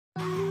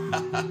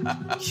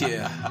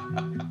Yeah,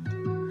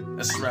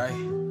 that's right.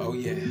 Oh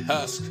yeah,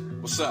 Husk,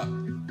 what's up?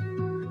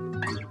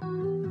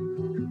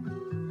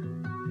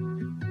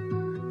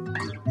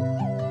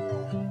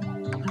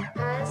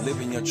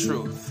 Living your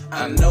truth.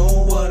 I know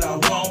what I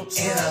want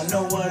and I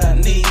know what I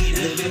need.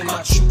 Living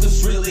my truth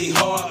is really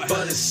hard,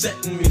 but it's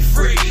setting me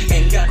free.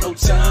 Ain't got no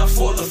time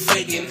for the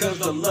faking, cause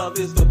the love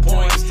is the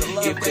point.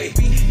 If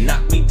they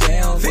knock me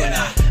down, then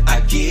I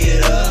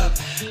get up.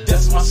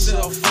 Dust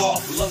myself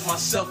off, love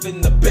myself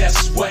in the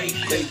best way.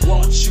 They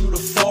want you to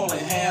fall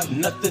and have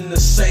nothing to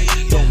say.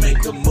 Don't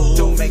make a move,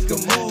 don't make a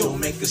move, don't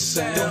make a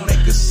sound, don't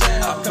make a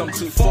sound. I've come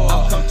too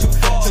far,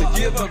 to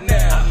give up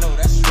now. I know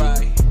that's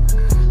right.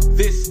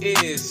 This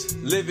is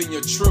Living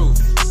Your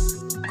Truth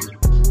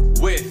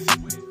with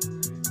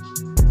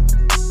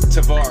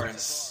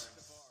Tavares.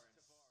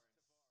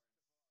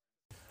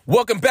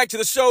 Welcome back to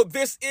the show.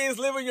 This is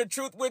Living Your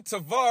Truth with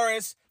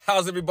Tavares.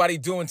 How's everybody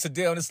doing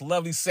today on this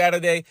lovely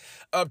Saturday?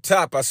 Up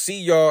top, I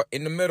see y'all.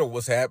 In the middle,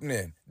 what's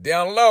happening?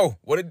 Down low,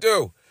 what it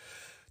do?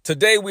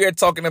 Today we are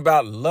talking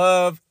about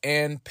love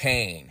and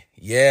pain.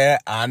 Yeah,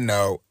 I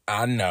know.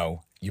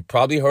 You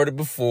probably heard it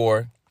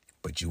before,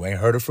 but you ain't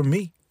heard it from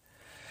me.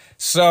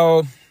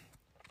 So,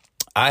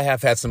 I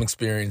have had some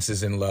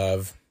experiences in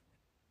love,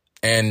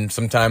 and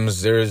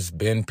sometimes there's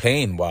been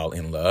pain while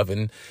in love,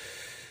 and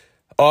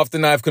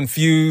often I've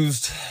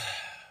confused,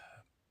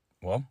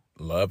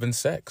 love and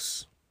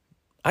sex.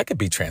 I could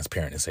be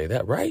transparent and say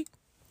that, right?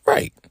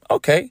 Right.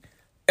 Okay.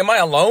 Am I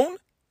alone?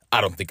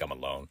 I don't think I'm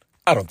alone.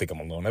 I don't think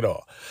I'm alone at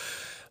all.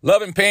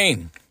 Love and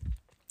pain.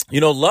 You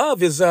know,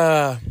 love is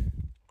a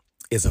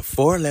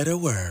 4-letter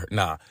word.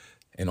 Nah,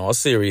 in all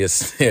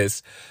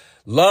seriousness,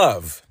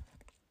 love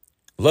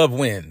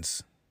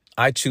wins.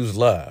 I choose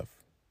love.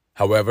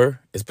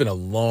 However, it's been a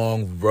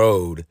long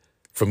road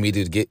for me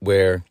to get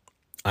where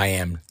I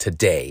am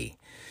today.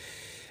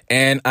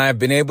 And I've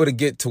been able to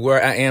get to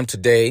where I am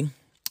today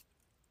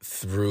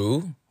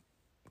through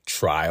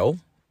trial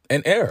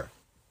and error,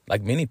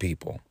 like many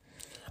people.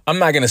 I'm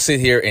not going to sit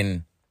here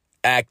and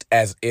act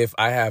as if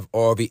I have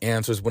all the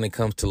answers when it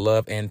comes to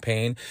love and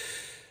pain.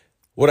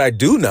 What I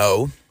do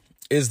know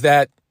is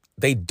that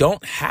they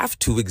don't have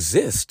to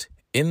exist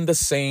in the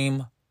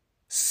same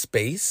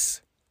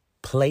space,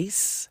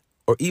 place,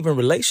 or even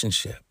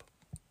relationship.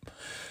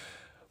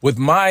 With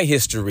my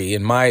history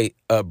and my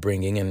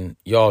upbringing, and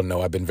y'all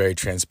know I've been very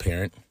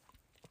transparent,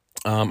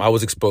 I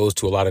was exposed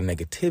to a lot of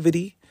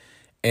negativity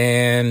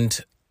and,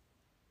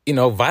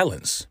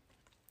 violence.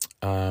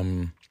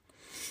 And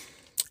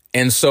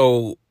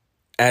so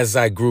as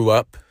I grew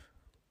up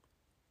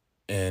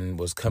and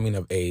was coming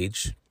of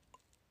age,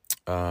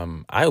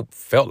 I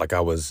felt like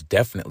I was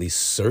definitely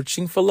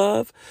searching for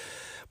love,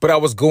 but I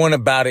was going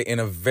about it in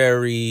a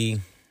very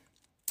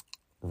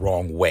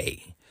wrong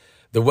way.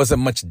 There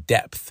wasn't much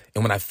depth.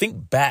 And when I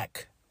think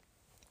back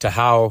to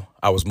how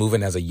I was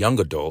moving as a young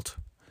adult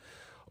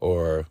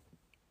or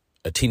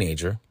a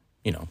teenager,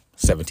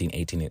 17,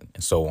 18,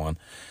 and so on,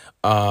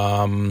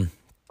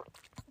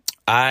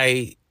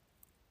 I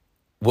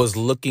was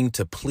looking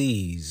to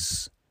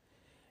please,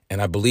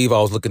 and I believe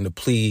I was looking to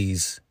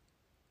please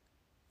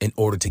in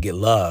order to get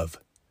love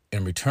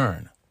in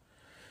return.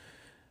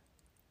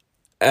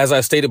 As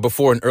I stated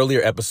before in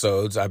earlier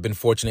episodes, I've been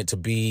fortunate to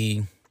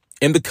be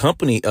in the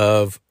company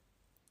of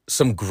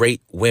some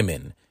great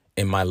women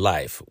in my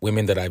life,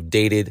 women that I've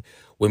dated,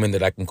 women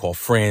that I can call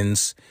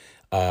friends,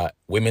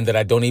 women that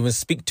I don't even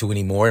speak to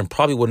anymore and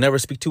probably will never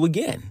speak to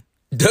again.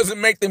 Doesn't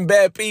make them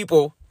bad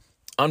people.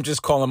 I'm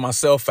just calling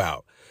myself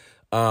out.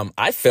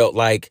 I felt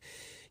like,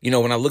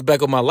 when I look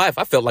back on my life,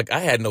 I felt like I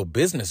had no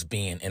business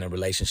being in a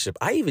relationship.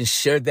 I even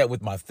shared that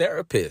with my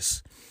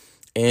therapist.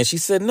 And she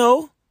said,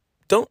 no,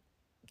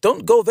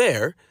 don't go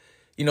there.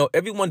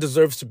 Everyone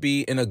deserves to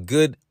be in a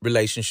good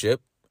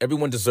relationship.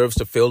 Everyone deserves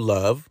to feel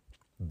love,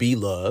 be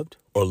loved,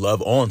 or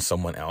love on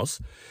someone else.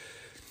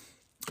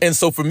 And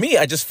so for me,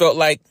 I just felt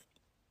like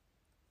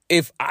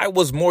if I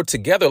was more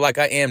together like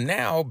I am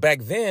now,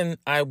 back then,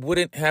 I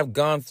wouldn't have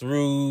gone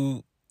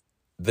through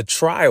the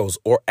trials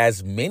or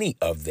as many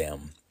of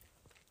them.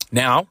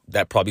 Now,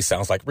 that probably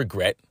sounds like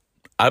regret.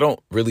 I don't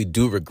really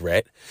do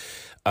regret.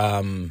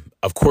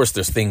 Of course,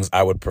 there's things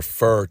I would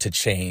prefer to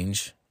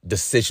change,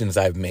 decisions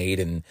I've made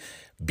and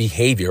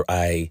behavior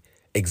I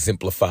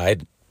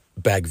exemplified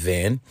back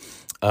then.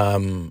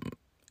 And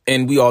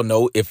we all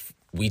know if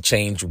we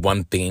change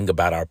one thing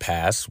about our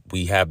past,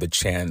 we have the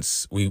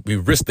chance, we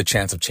risk the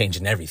chance of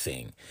changing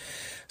everything.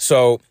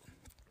 So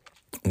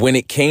when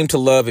it came to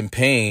love and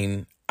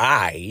pain,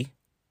 I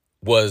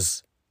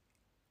was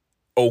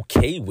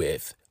okay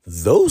with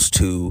those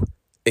two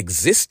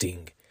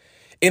existing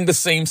in the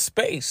same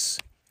space,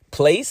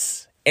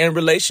 place, and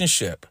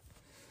relationship.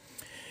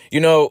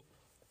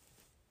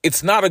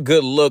 It's not a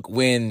good look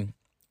when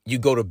you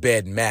go to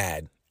bed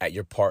mad at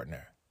your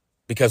partner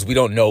because we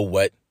don't know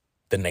what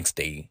the next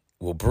day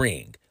will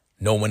bring.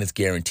 No one is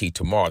guaranteed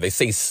tomorrow. They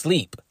say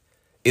sleep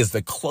is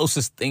the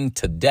closest thing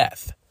to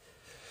death.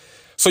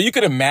 So you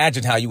could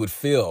imagine how you would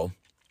feel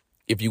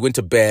if you went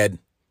to bed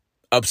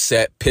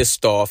upset,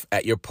 pissed off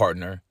at your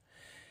partner,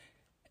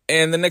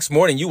 And the next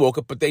morning you woke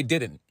up, but they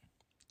didn't.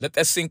 Let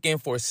that sink in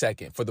for a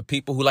second. For the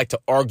people who like to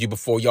argue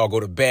before y'all go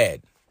to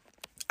bed,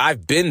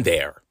 I've been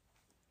there.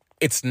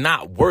 It's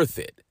not worth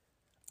it.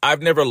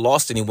 I've never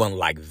lost anyone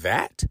like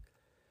that.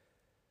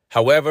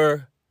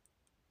 However,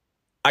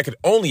 I could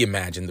only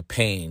imagine the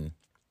pain,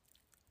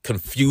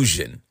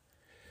 confusion,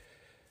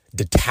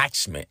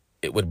 detachment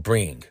it would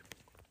bring.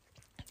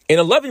 In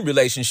a loving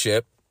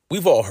relationship,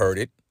 we've all heard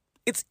it,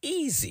 it's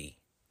easy.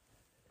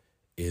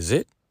 Is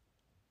it?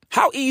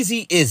 How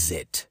easy is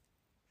it?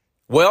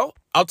 Well,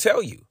 I'll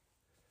tell you.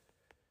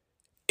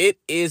 It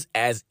is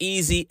as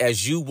easy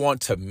as you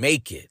want to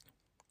make it.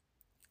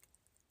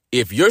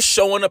 If you're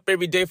showing up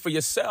every day for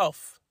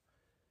yourself,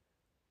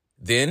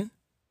 then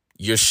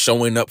you're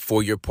showing up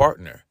for your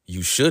partner.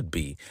 You should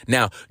be.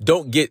 Now,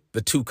 don't get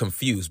the two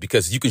confused,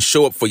 because you can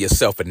show up for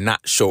yourself and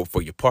not show up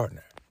for your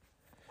partner.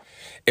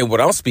 And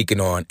what I'm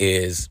speaking on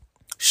is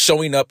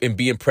showing up and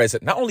being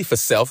present, not only for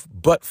self,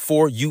 but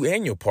for you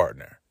and your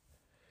partner.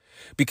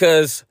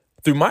 Because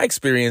through my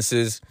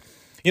experiences,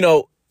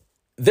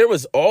 there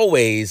was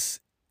always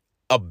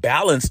a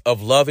balance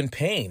of love and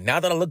pain. Now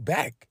that I look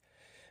back,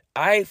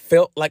 I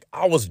felt like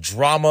I was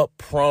drama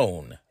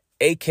prone,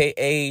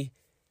 aka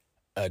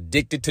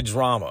addicted to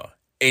drama,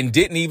 and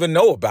didn't even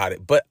know about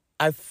it. But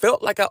I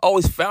felt like I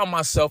always found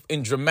myself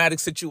in dramatic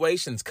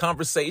situations,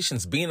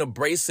 conversations, being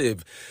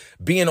abrasive,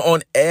 being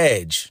on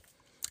edge.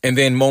 And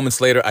then moments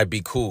later, I'd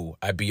be cool.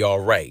 I'd be all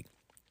right.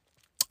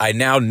 I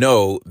now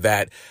know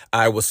that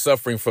I was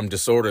suffering from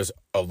disorders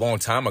a long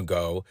time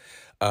ago.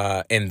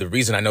 And the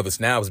reason I know this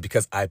now is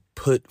because I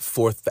put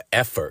forth the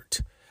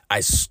effort. I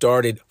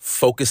started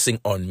focusing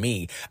on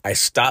me. I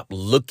stopped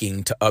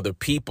looking to other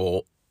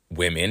people,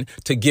 women,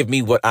 to give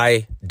me what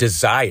I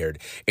desired.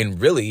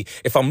 And really,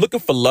 if I'm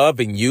looking for love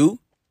in you,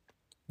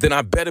 then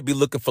I better be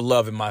looking for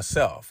love in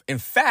myself. In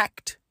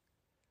fact,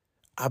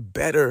 I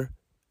better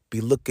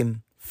be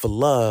looking for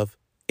love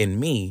in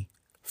me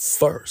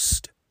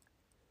first.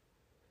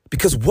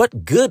 Because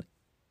what good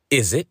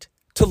is it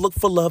to look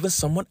for love in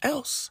someone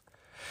else?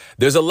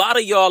 There's a lot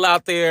of y'all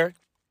out there.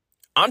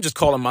 I'm just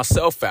calling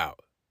myself out.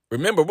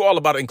 Remember, we're all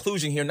about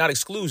inclusion here, not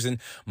exclusion.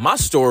 My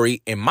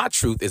story and my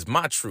truth is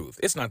my truth.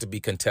 It's not to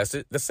be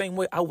contested the same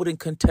way I wouldn't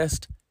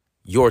contest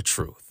your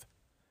truth.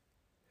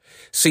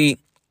 See,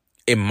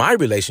 in my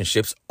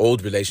relationships,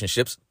 old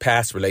relationships,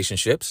 past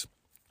relationships,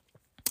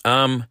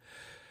 I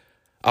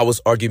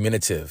was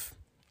argumentative.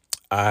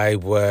 I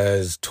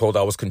was told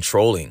I was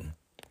controlling,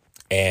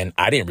 and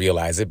I didn't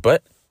realize it.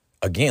 But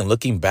again,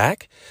 looking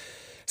back,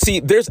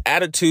 see, there's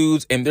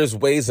attitudes and there's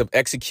ways of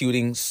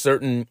executing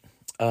certain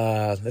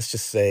let's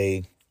just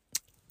say,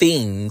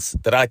 things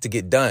that I like to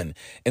get done.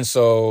 And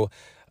so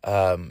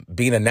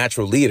being a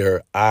natural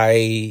leader,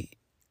 I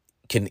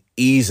can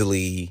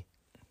easily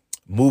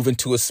move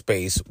into a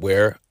space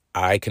where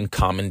I can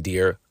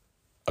commandeer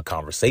a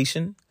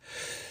conversation.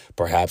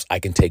 Perhaps I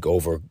can take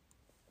over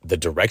the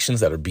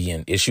directions that are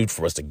being issued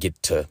for us to get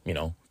to,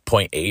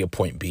 point A or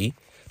point B.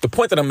 The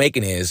point that I'm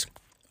making is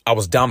I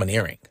was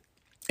domineering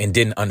and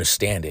didn't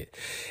understand it.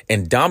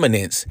 And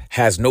dominance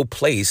has no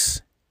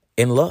place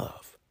in love.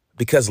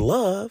 Because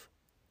love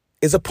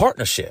is a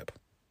partnership,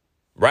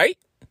 right?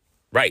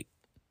 Right.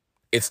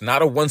 It's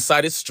not a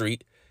one-sided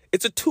street.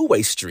 It's a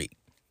two-way street.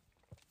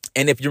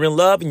 And if you're in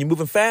love and you're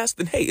moving fast,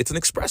 then hey, it's an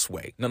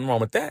expressway. Nothing wrong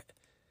with that.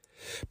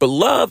 But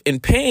love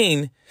and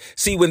pain,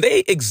 see, when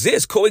they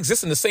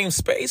coexist in the same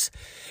space,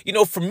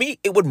 for me,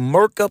 it would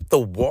murk up the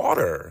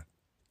water.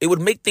 It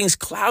would make things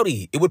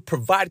cloudy. It would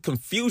provide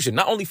confusion,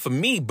 not only for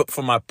me, but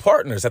for my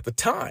partners at the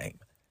time.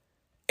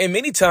 And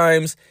many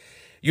times,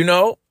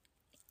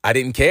 I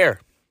didn't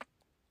care.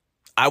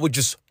 I would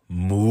just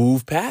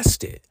move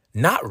past it,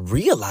 not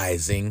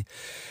realizing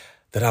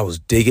that I was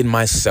digging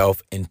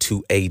myself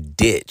into a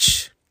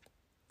ditch,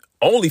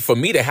 only for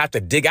me to have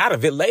to dig out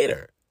of it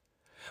later.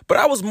 But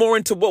I was more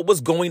into what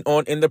was going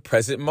on in the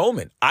present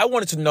moment. I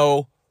wanted to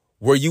know,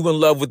 were you in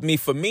love with me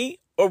for me,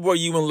 or were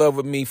you in love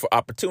with me for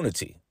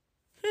opportunity?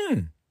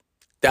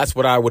 That's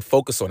what I would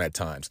focus on at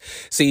times.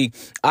 See,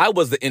 I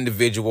was the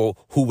individual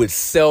who would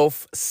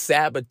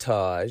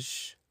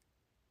self-sabotage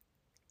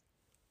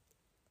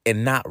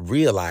and not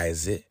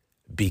realize it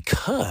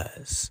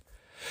because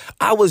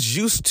I was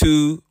used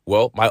to,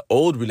 my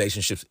old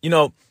relationships.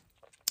 What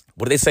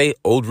do they say?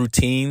 Old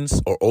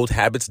routines or old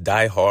habits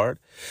die hard.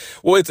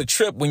 Well, it's a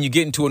trip when you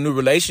get into a new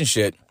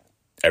relationship.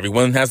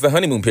 Everyone has the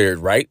honeymoon period,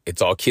 right?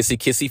 It's all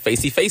kissy,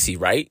 facey,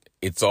 right?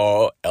 It's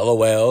all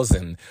LOLs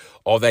and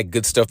all that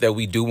good stuff that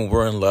we do when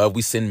we're in love.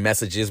 We send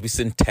messages, we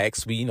send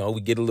texts, we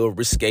get a little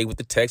risque with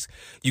the text.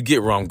 You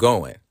get where I'm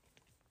going.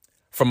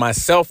 For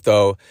myself,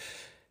 though,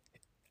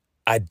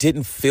 I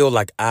didn't feel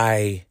like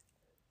I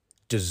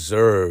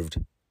deserved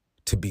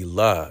to be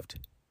loved.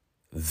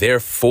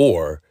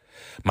 Therefore,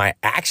 my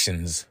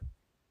actions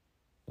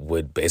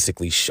would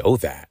basically show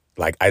that.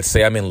 Like, I'd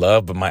say I'm in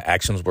love, but my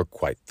actions were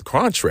quite the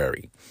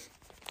contrary.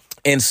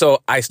 And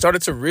so I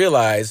started to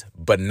realize,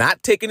 but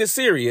not taking it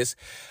serious,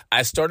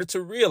 I started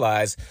to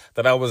realize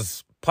that I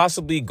was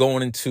possibly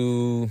going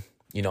into,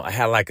 I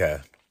had like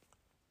a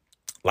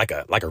like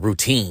a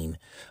routine,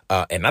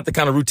 and not the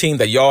kind of routine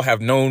that y'all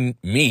have known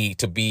me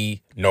to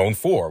be known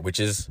for, which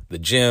is the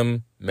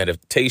gym,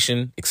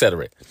 meditation,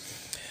 etc.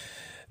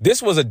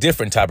 This was a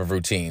different type of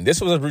routine. This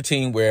was a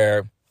routine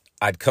where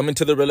I'd come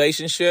into the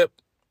relationship,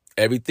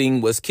 everything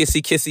was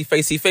kissy, kissy,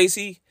 facey,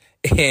 facey,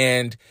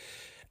 and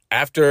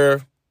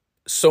after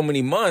so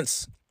many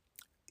months,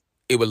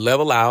 it would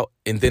level out,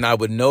 and then I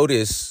would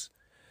notice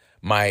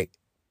my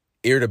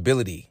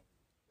irritability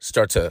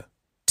start to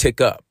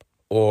tick up,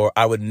 or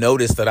I would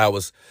notice that I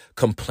was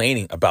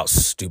complaining about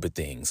stupid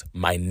things,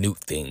 minute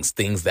things,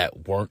 things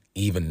that weren't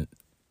even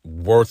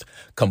worth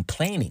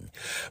complaining.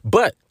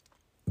 But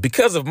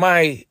because of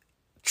my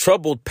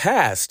troubled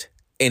past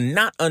and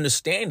not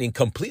understanding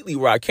completely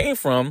where I came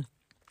from,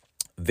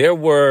 there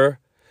were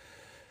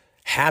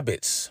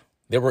habits,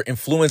 there were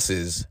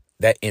influences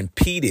that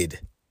impeded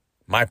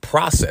my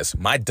process,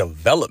 my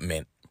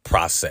development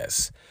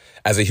process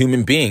as a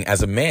human being,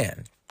 as a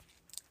man.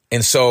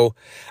 And so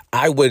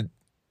I would,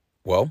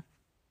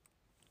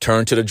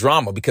 turn to the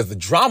drama because the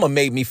drama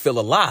made me feel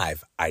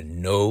alive. I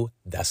know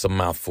that's a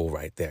mouthful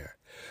right there,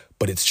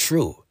 but it's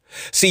true.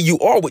 See, you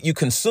are what you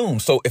consume.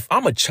 So if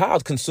I'm a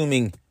child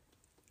consuming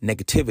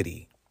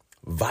negativity,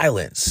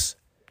 violence,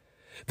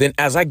 then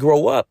as I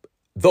grow up,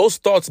 those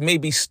thoughts may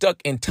be stuck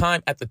in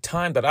time at the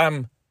time that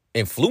I'm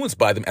influenced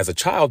by them as a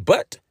child,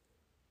 but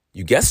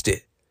you guessed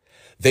it,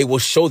 they will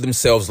show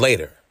themselves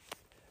later.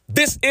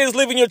 This is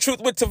Living Your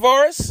Truth with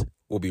Tavares.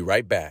 We'll be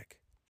right back.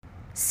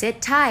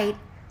 Sit tight.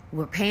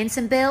 We're paying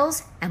some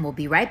bills and we'll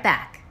be right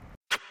back.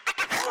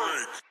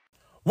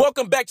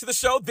 Welcome back to the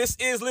show. This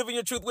is Living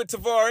Your Truth with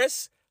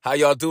Tavares. How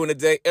y'all doing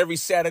today? Every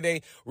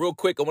Saturday, real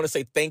quick, I want to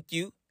say thank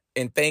you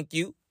and thank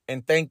you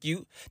and thank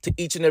you to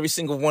each and every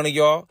single one of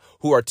y'all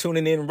who are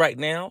tuning in right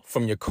now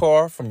from your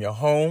car, from your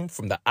home,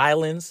 from the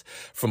islands,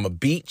 from a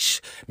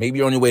beach. Maybe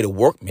you're on your way to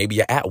work. Maybe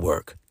you're at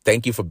work.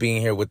 Thank you for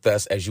being here with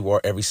us as you are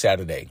every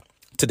Saturday.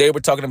 Today, we're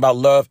talking about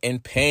love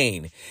and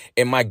pain.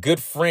 And my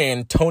good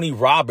friend, Tony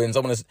Robbins,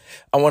 I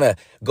want to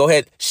go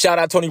ahead, shout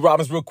out Tony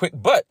Robbins real quick.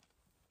 But,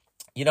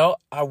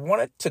 I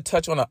wanted to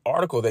touch on an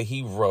article that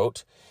he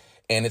wrote,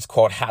 and it's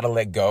called How to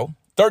Let Go,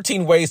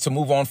 13 Ways to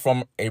Move On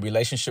from a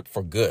Relationship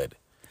for Good.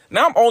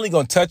 Now, I'm only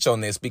going to touch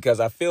on this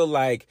because I feel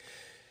like,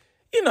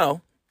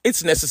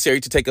 it's necessary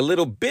to take a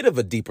little bit of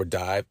a deeper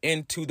dive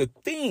into the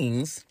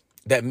things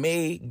that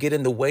may get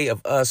in the way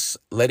of us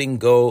letting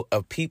go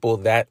of people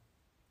that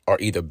are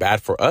either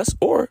bad for us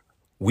or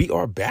we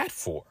are bad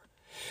for.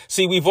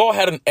 See, we've all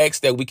had an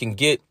ex that we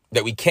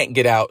can't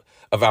get out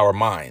of our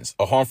minds,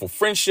 a harmful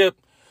friendship,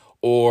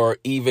 or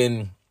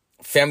even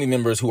family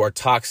members who are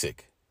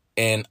toxic.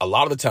 And a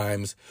lot of the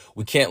times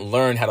we can't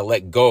learn how to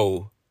let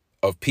go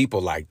of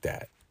people like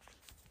that.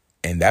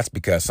 And that's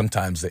because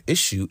sometimes the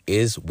issue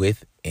is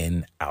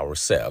within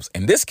ourselves.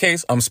 In this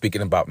case, I'm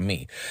speaking about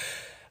me.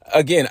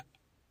 Again,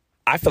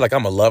 I feel like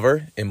I'm a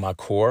lover in my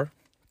core.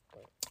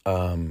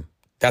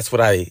 That's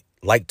what I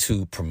like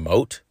to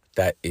promote.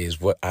 That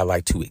is what I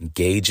like to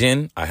engage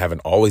in. I haven't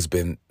always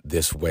been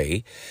this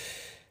way.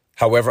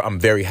 However, I'm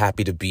very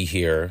happy to be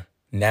here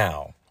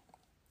now.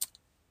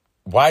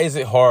 Why is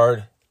it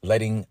hard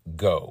letting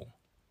go?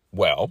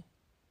 Well,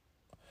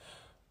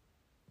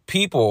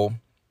 people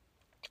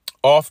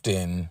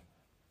often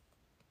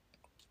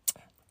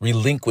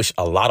relinquish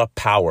a lot of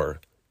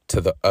power to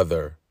the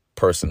other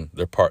person,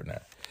 their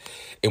partner.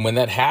 And when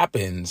that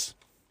happens,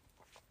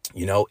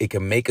 it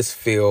can make us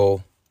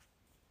feel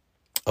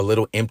a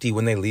little empty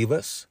when they leave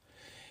us.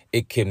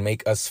 It can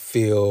make us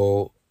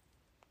feel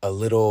a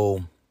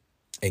little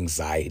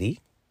anxiety.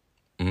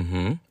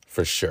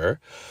 For sure.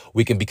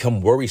 We can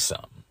become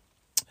worrisome.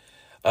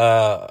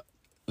 Let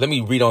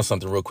me read on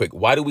something real quick.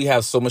 Why do we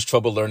have so much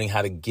trouble learning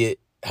how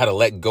to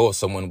let go of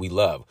someone we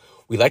love?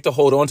 We like to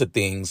hold on to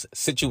things,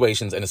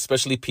 situations, and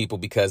especially people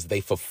because they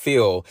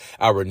fulfill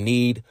our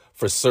need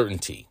for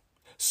certainty.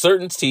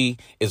 Certainty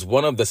is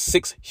one of the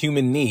 6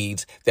 human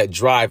needs that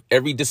drive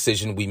every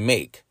decision we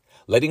make.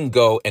 Letting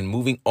go and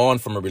moving on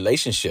from a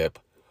relationship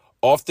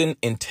often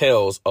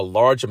entails a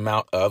large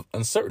amount of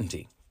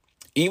uncertainty.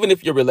 Even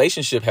if your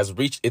relationship has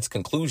reached its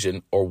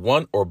conclusion or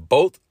one or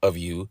both of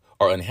you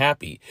are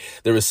unhappy,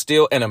 there is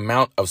still an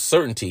amount of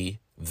certainty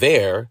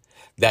there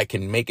that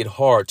can make it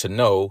hard to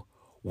know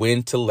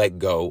when to let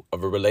go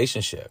of a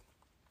relationship.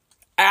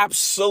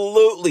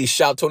 Absolutely.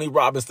 Shout Tony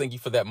Robbins. Thank you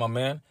for that, my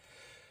man.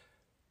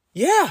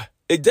 Yeah,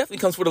 it definitely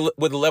comes with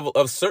a level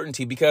of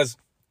certainty because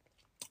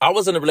I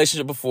was in a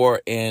relationship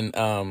before, and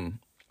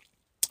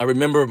I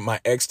remember my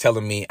ex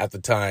telling me at the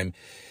time,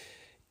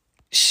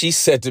 she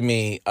said to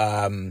me,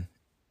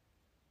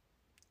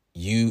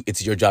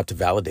 it's your job to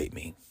validate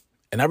me.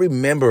 And I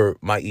remember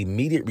my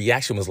immediate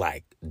reaction was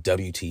like,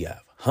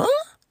 WTF, huh?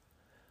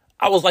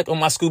 I was like on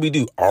my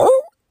Scooby-Doo,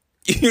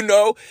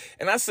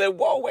 and I said,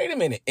 whoa, wait a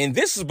minute. And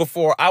this is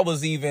before I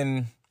was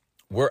even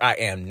where I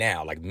am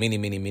now, like many,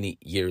 many, many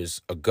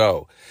years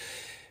ago.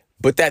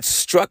 But that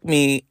struck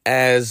me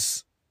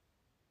as,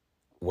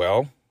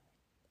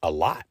 a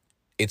lot.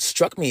 It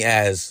struck me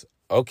as,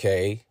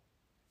 okay,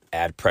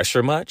 add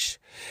pressure much.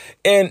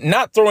 And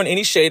not throwing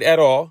any shade at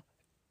all.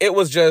 It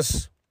was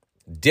just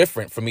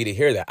different for me to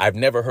hear that. I've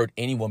never heard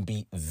anyone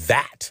be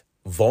that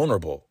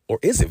vulnerable. Or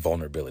is it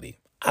vulnerability?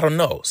 I don't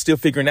know. Still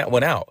figuring that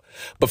one out.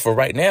 But for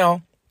right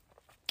now,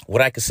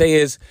 what I could say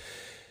is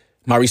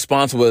my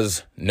response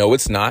was, no,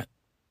 it's not.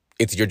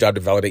 It's your job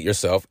to validate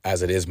yourself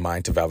as it is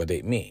mine to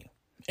validate me.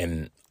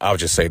 And I'll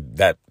just say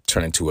that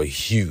turned into a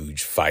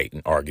huge fight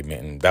and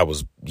argument. And that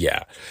was,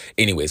 yeah.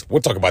 Anyways,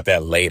 we'll talk about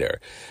that later.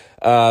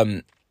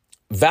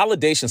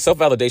 Validation,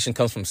 self-validation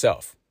comes from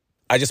self.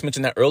 I just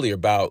mentioned that earlier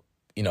about,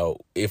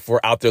 if we're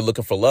out there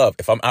looking for love,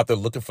 if I'm out there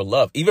looking for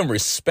love, even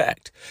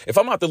respect, if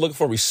I'm out there looking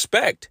for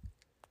respect,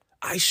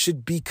 I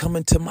should be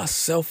coming to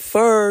myself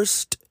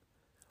first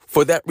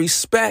for that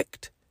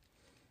respect.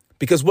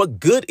 Because what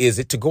good is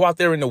it to go out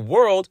there in the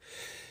world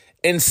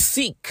and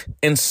seek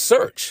and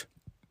search?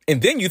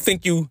 And then you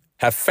think you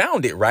have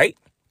found it, right?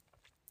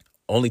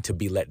 Only to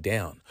be let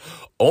down,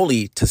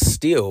 only to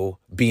still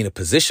be in a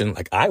position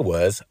like I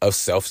was of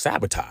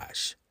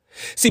self-sabotage.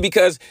 See,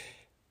 because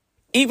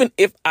even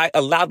if I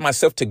allowed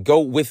myself to go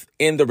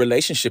within the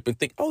relationship and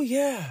think, oh,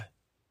 yeah,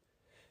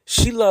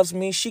 she loves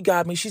me, she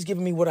got me, she's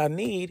giving me what I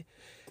need.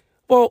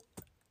 Well,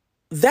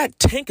 that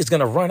tank is going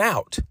to run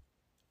out,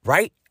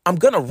 right? I'm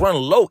going to run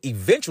low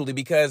eventually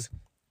because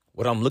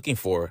what I'm looking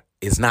for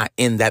is not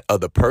in that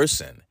other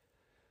person.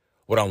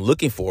 What I'm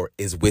looking for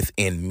is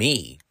within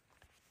me.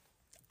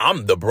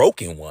 I'm the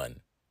broken one.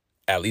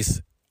 At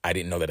least I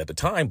didn't know that at the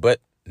time, but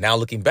now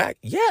looking back,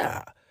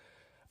 yeah,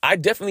 I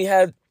definitely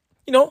had,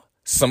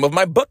 some of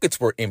my buckets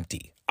were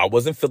empty. I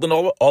wasn't filling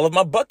all of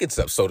my buckets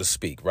up, so to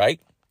speak, right?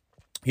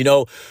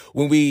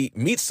 When we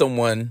meet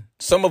someone,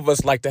 some of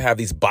us like to have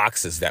these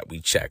boxes that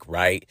we check,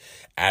 right?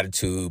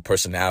 Attitude,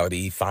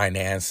 personality,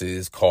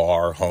 finances,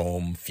 car,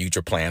 home,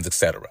 future plans,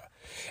 etc.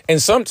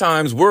 And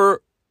sometimes we're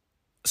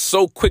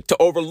so quick to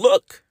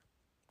overlook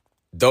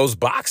those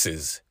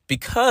boxes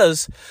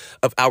because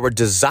of our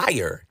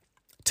desire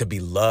to be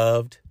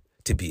loved,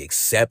 to be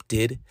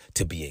accepted,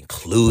 to be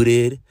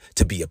included,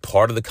 to be a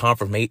part of the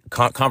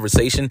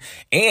conversation,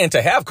 and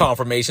to have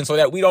confirmation so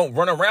that we don't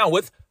run around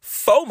with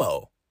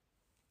FOMO.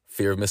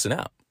 Fear of missing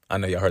out. I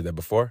know y'all heard that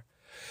before.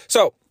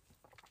 So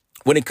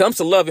when it comes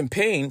to love and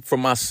pain for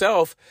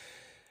myself,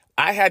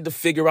 I had to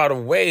figure out a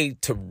way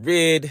to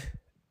rid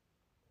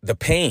the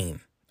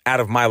pain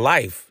out of my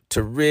life,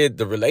 to rid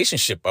the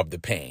relationship of the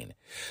pain.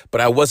 But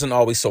I wasn't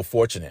always so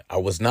fortunate. I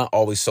was not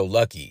always so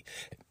lucky.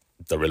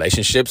 The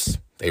relationships,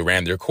 they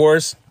ran their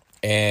course,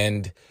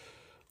 and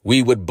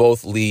we would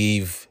both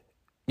leave,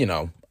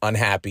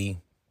 unhappy,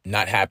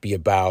 not happy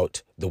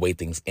about the way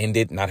things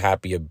ended, not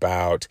happy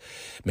about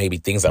maybe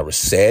things that were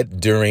said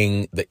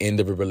during the end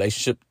of a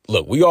relationship.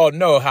 Look, we all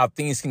know how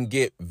things can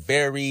get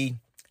very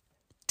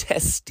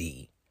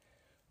testy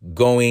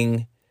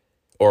going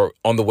or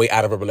on the way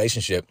out of a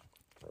relationship,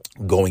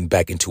 going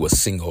back into a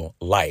single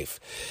life.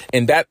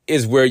 And that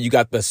is where you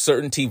got the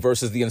certainty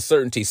versus the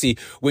uncertainty. See,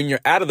 when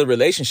you're out of the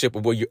relationship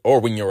or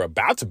when you're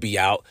about to be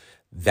out,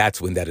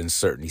 that's when that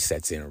uncertainty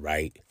sets in,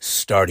 right?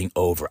 Starting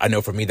over. I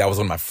know for me, that was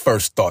one of my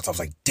first thoughts. I was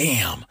like,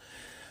 damn,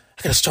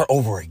 I gotta start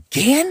over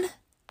again?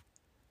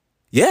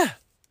 Yeah.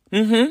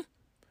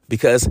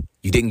 Because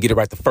you didn't get it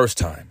right the first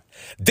time.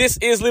 This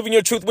is Living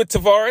Your Truth with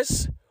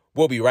Tavares.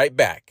 We'll be right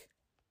back.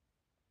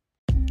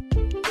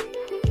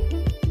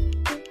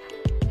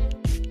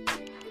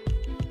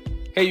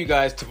 Hey, you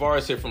guys,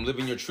 Tavares here from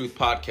Living Your Truth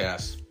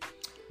podcast.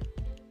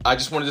 I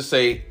just wanted to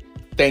say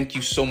thank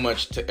you so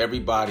much to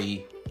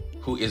everybody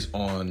who is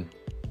on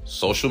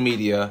social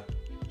media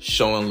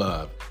showing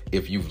love.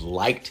 If you've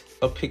liked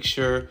a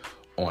picture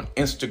on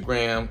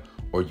Instagram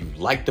or you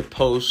liked a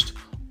post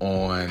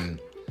on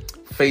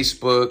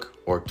Facebook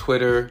or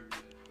Twitter,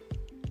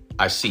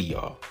 I see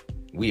y'all.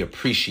 We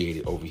appreciate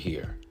it over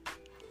here.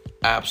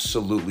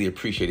 Absolutely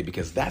appreciate it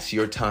because that's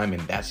your time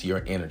and that's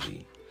your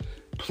energy.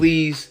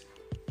 Please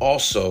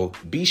also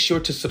be sure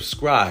to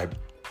subscribe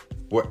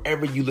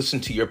wherever you listen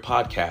to your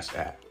podcast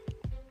at.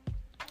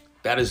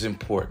 That is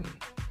important.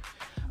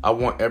 I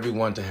want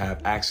everyone to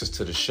have access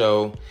to the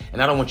show,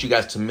 and I don't want you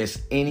guys to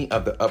miss any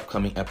of the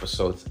upcoming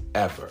episodes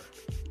ever.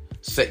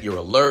 Set your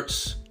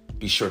alerts.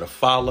 Be sure to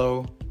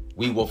follow.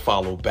 We will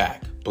follow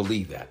back.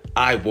 Believe that.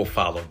 I will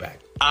follow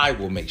back. I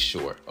will make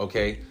sure,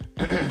 okay?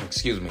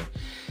 Excuse me.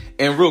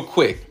 And real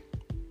quick,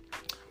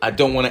 I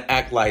don't want to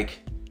act like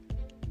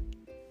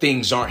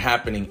things aren't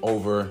happening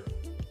over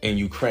in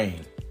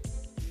Ukraine.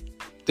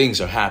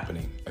 Things are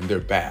happening, and they're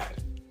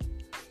bad.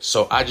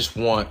 So I just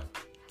want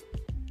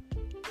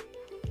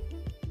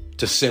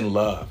to send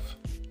love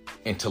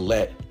and to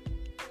let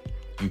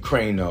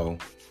Ukraine know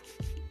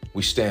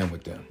we stand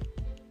with them.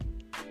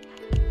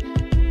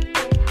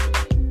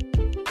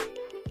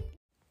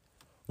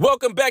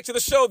 Welcome back to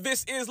the show.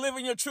 This is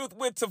Living Your Truth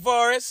with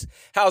Tavares.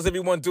 How's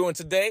everyone doing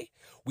today?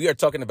 We are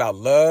talking about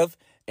love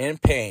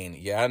and pain.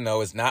 Yeah, I know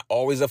it's not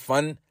always a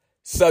fun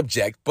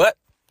subject, but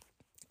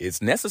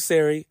it's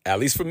necessary. At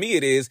least for me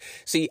it is.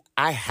 See,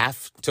 I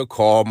have to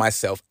call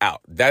myself out.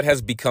 That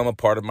has become a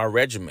part of my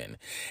regimen.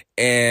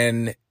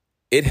 And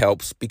it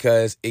helps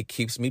because it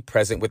keeps me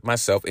present with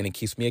myself and it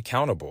keeps me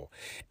accountable.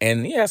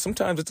 And yeah,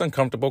 sometimes it's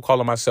uncomfortable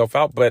calling myself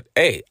out, but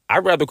hey,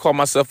 I'd rather call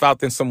myself out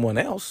than someone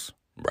else,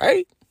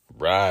 right?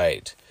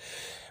 Right.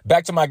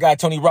 Back to my guy,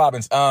 Tony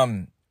Robbins.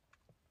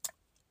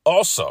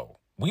 Also,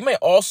 we may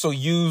also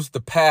use the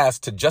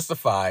past to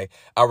justify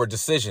our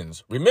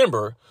decisions.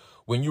 Remember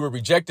when you were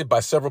rejected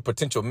by several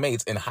potential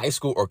mates in high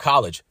school or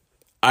college?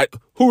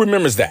 Who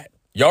remembers that?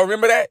 Y'all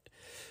remember that?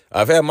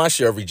 I've had my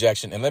share of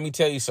rejection, and let me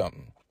tell you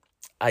something.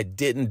 I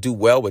didn't do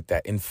well with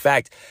that. In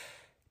fact,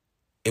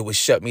 it would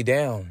shut me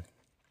down.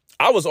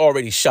 I was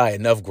already shy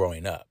enough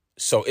growing up,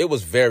 so it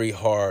was very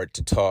hard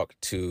to talk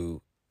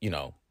to,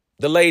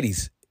 the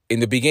ladies in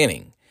the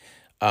beginning.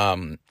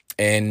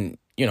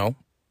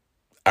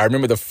 I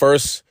remember the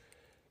first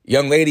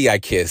young lady I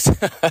kissed.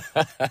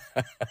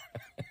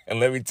 And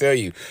let me tell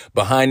you,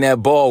 behind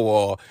that ball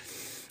wall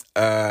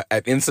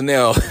at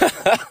Encinal,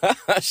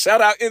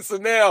 shout out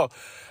Encinal.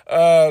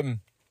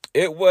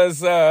 It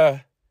was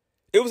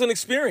an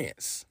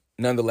experience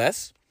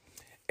nonetheless.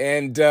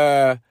 And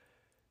how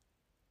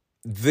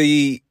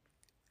do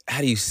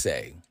you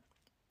say?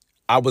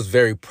 I was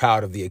very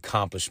proud of the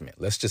accomplishment.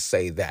 Let's just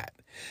say that.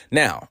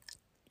 Now,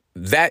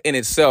 that in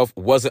itself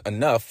wasn't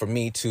enough for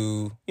me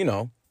to,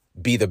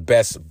 be the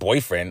best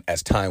boyfriend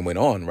as time went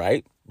on,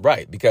 right?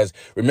 Right. Because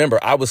remember,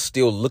 I was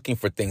still looking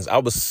for things. I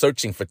was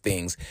searching for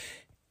things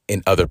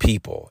in other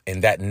people,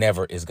 and that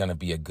never is going to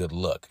be a good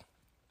look.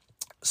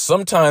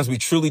 Sometimes we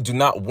truly do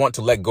not want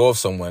to let go of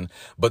someone,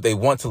 but they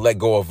want to let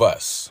go of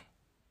us.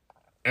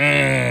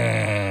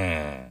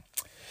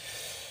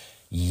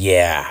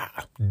 Yeah.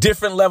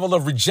 Different level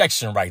of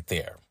rejection right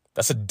there.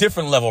 That's a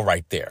different level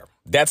right there.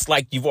 That's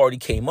like you've already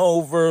came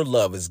over.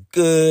 Love is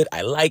good.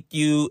 I like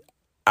you.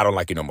 I don't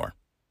like you no more.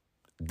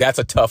 That's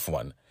a tough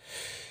one.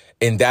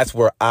 And that's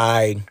where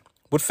I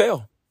would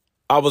fail.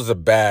 I was a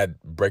bad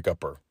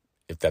breakupper,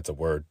 if that's a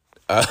word.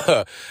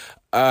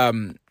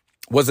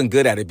 Wasn't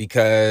good at it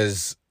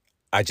because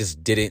I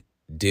just didn't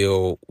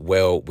deal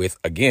well with,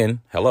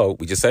 again,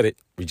 we just said it,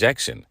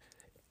 rejection.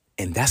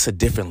 And that's a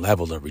different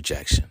level of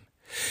rejection.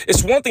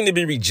 It's one thing to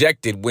be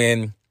rejected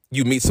when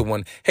you meet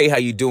someone. Hey, how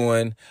you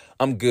doing?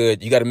 I'm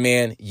good. You got a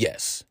man?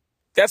 Yes.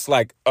 That's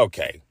like,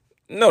 okay,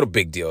 not a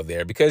big deal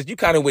there because you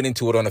kind of went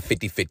into it on a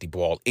 50-50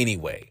 ball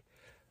anyway.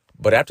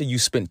 But after you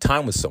spend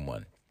time with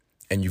someone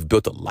and you've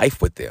built a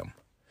life with them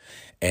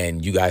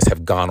and you guys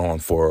have gone on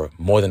for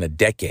more than a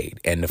decade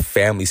and the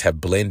families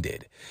have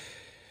blended,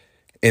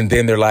 and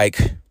then they're like,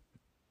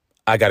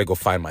 I got to go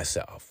find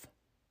myself.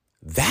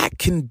 That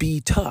can be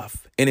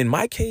tough. And in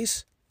my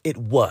case, it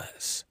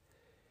was.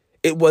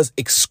 It was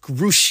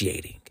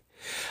excruciating.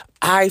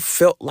 I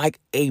felt like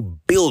a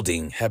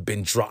building had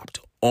been dropped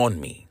on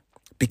me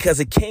because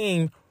it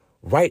came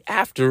right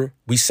after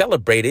we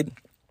celebrated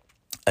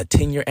a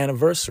 10-year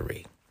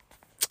anniversary.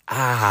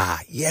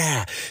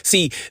 Yeah.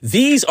 See,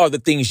 these are the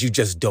things you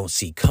just don't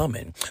see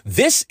coming.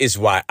 This is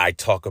why I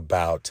talk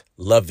about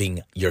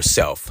loving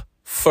yourself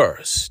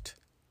first,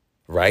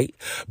 right?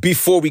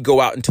 Before we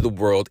go out into the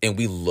world and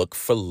we look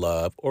for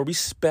love or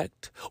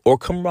respect or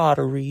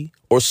camaraderie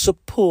or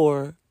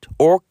support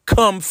or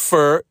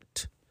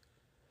comfort.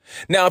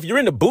 Now, if you're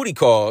into booty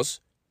calls,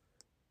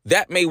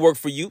 that may work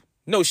for you.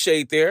 No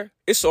shade there.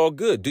 It's all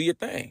good. Do your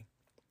thing.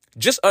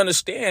 Just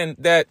understand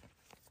that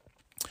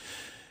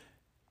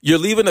you're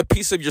leaving a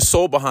piece of your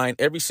soul behind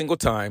every single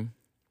time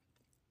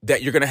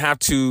that you're going to have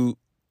to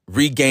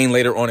regain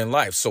later on in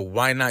life. So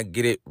why not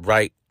get it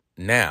right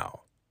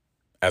now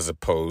as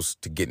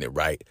opposed to getting it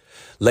right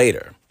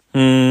later?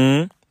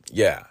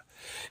 Yeah.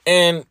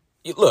 And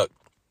look,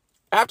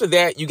 after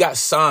that, you got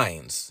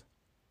signs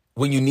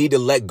when you need to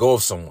let go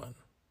of someone.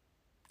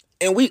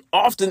 And we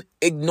often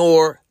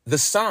ignore the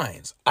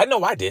signs. I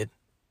know I did.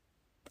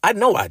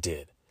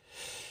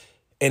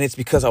 And it's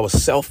because I was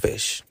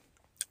selfish.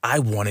 I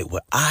wanted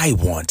what I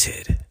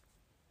wanted.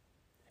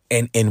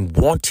 And in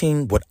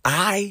wanting what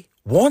I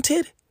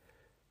wanted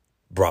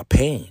brought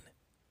pain.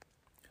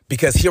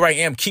 Because here I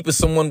am keeping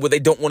someone where they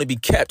don't want to be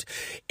kept.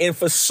 And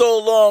for so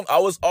long, I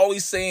was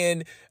always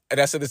saying, and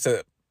I said this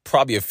to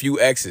probably a few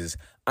exes,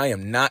 I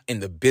am not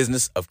in the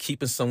business of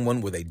keeping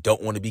someone where they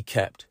don't want to be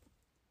kept.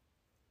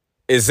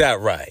 Is that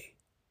right?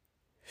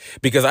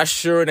 Because I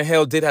sure in the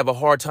hell did have a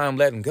hard time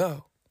letting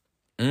go.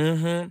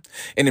 And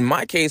in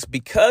my case,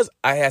 because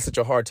I had such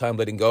a hard time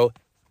letting go,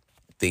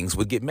 things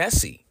would get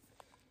messy.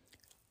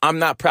 I'm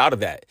not proud of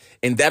that.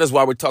 And that is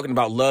why we're talking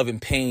about love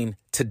and pain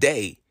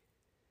today.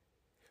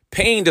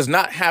 Pain does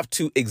not have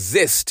to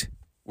exist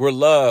where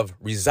love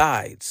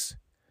resides.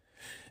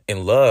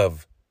 And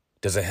love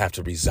doesn't have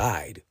to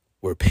reside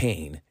where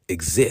pain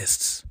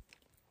exists.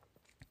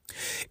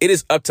 It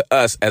is up to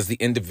us as the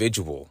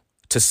individual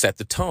to set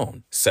the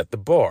tone, set the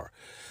bar.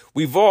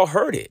 We've all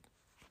heard it.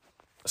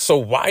 So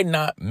why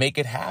not make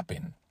it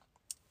happen?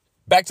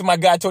 Back to my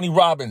guy, Tony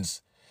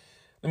Robbins.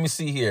 Let me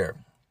see here.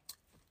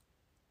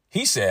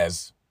 He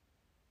says,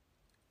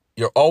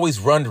 you're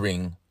always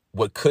wondering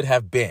what could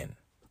have been.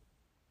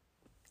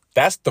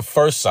 That's the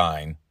first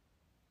sign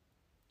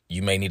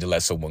you may need to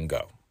let someone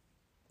go.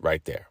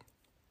 Right there.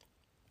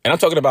 And I'm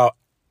talking about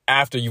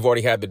after you've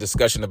already had the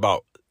discussion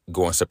about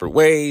going separate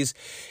ways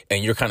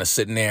and you're kind of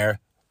sitting there.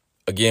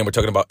 Again, we're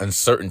talking about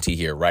uncertainty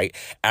here, right?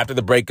 After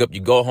the breakup, you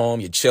go home,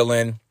 you're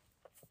chilling,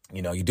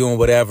 you're doing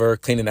whatever,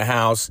 cleaning the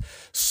house.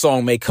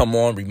 Song may come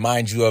on,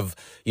 remind you of,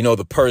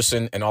 the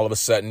person. And all of a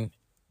sudden,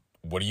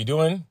 what are you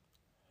doing?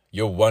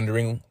 You're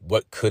wondering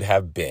what could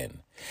have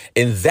been.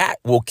 And that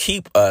will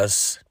keep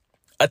us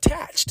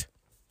attached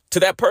to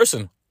that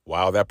person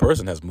while that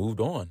person has moved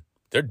on.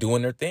 They're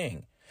doing their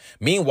thing.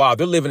 Meanwhile,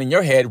 they're living in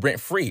your head rent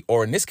free,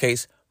 or in this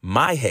case,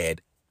 my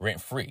head rent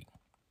free.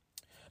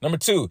 Number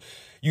 2,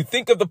 you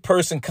think of the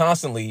person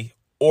constantly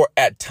or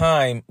at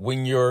time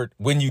when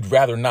you'd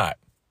rather not.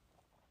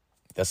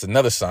 That's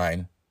another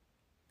sign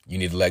you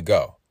need to let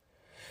go.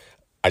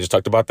 I just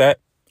talked about that,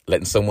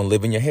 letting someone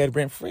live in your head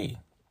rent free.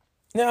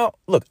 Now,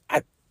 look,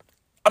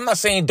 I'm not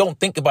saying don't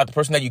think about the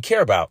person that you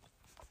care about.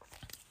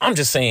 I'm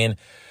just saying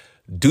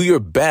do your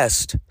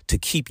best to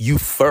keep you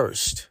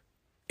first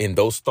in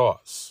those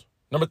thoughts.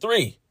 Number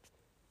 3,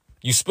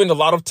 you spend a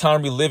lot of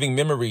time reliving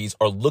memories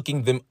or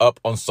looking them up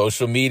on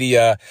social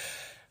media.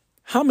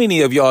 How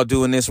many of y'all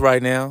doing this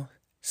right now?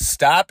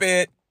 Stop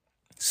it.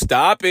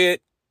 Stop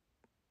it.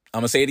 I'm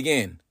going to say it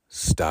again.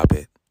 Stop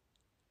it.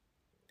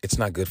 It's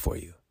not good for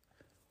you.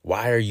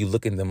 Why are you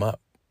looking them up?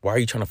 Why are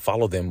you trying to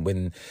follow them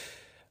when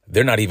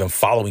they're not even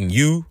following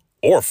you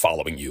or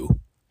following you?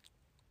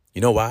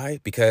 You know why?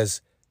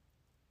 Because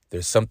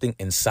there's something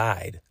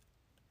inside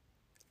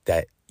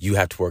that you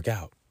have to work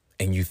out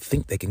and you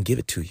think they can give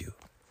it to you.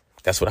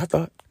 That's what I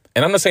thought.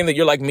 And I'm not saying that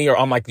you're like me or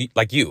I'm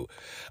like you.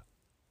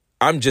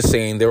 I'm just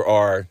saying there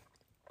are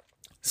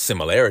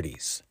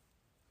similarities.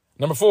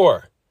 Number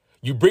 4,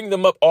 you bring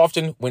them up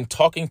often when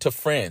talking to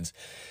friends.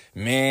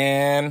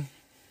 Man,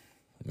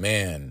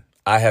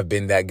 I have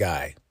been that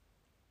guy.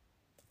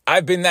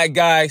 I've been that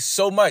guy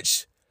so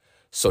much.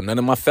 So none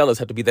of my fellas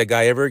have to be that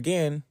guy ever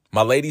again.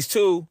 My ladies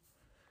too.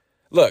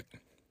 Look,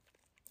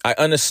 I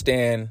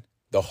understand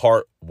the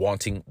heart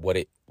wanting what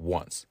it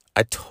wants.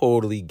 I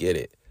totally get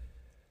it.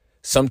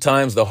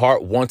 Sometimes the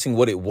heart wanting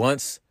what it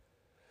wants,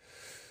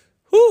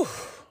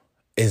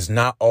 is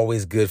not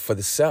always good for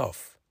the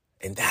self.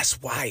 And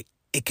that's why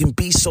it can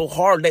be so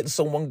hard letting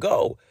someone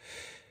go.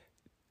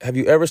 Have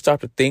you ever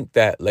stopped to think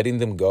that letting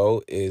them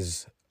go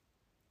is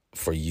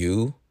for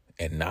you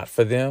and not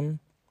for them?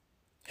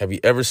 Have you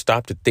ever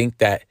stopped to think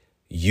that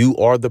you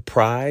are the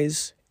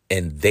prize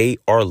and they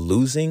are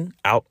losing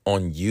out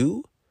on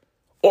you?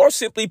 Or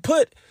simply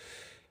put,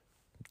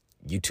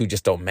 you two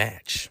just don't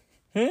match.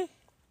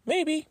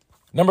 Maybe.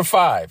 Number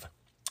 5,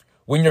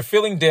 when you're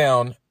feeling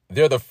down,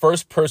 they're the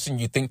first person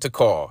you think to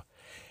call.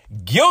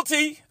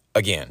 Guilty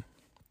again.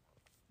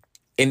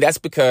 And that's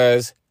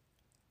because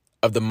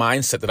of the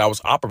mindset that I was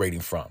operating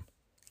from,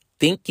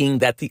 thinking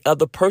that the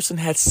other person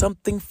had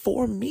something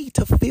for me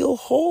to feel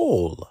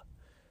whole.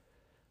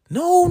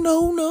 No.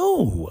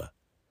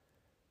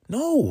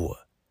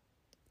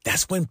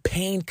 That's when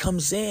pain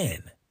comes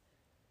in.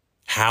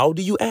 How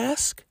do you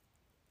ask?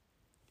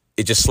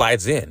 It just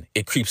slides in.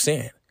 It creeps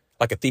in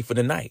like a thief in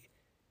the night.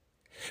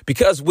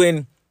 Because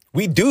when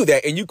we do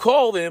that and you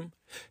call them,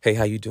 hey,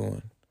 how you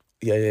doing?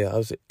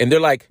 Yeah. And they're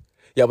like,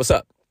 yeah, what's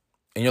up?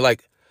 And you're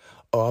like,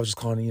 oh, I was just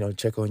calling, to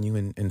check on you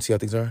and see how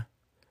things are.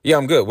 Yeah,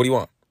 I'm good. What do you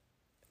want?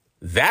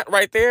 That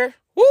right there,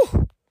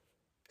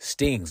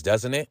 stings,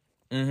 doesn't it?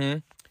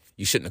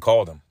 You shouldn't have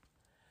called them.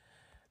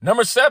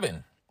 Number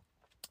 7,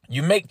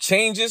 you make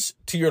changes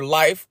to your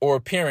life or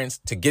appearance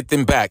to get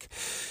them back.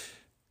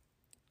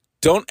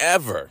 Don't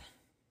ever,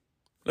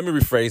 let me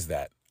rephrase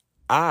that.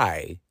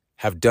 I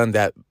have done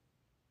that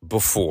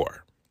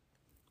before.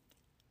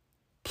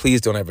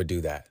 Please don't ever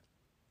do that.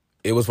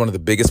 It was one of the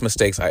biggest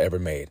mistakes I ever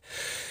made.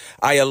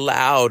 I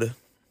allowed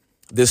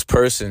this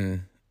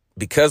person,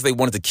 because they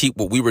wanted to keep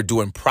what we were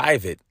doing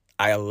private,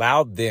 I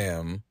allowed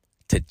them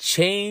to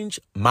change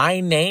my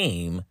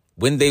name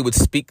when they would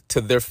speak to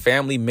their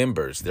family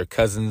members, their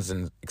cousins,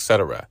 and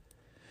etc.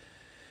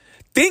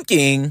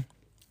 Thinking,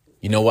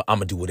 you know what, I'm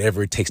going to do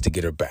whatever it takes to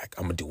get her back.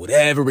 I'm going to do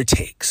whatever it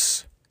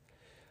takes.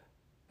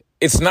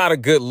 It's not a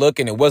good look,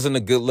 and it wasn't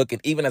a good look.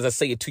 And even as I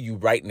say it to you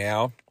right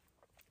now,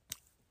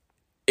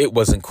 it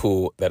wasn't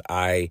cool that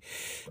I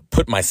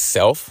put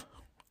myself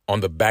on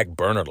the back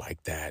burner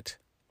like that.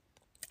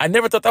 I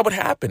never thought that would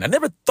happen. I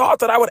never thought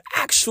that I would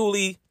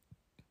actually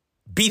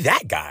be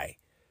that guy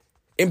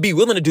and be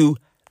willing to do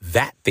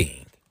that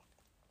thing.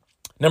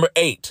 Number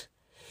 8,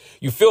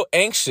 you feel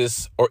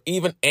anxious or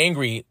even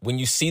angry when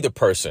you see the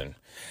person.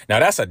 Now,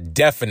 that's a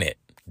definite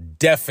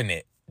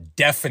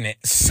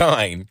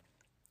sign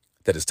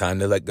that it's time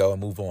to let go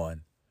and move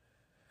on.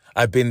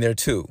 I've been there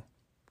too.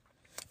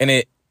 And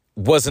it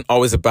wasn't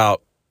always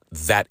about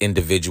that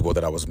individual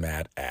that I was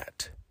mad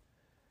at.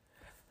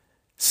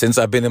 Since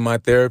I've been in my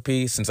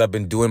therapy, since I've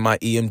been doing my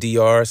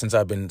EMDR, since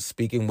I've been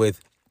speaking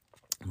with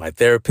my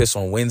therapist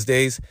on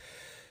Wednesdays,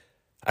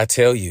 I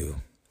tell you,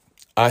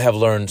 I have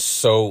learned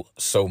so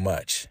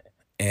much.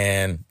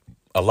 And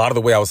a lot of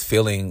the way I was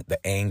feeling,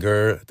 the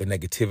anger, the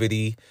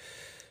negativity,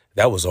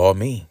 that was all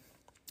me.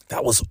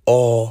 That was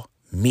all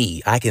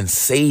me. I can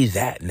say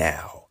that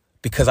now.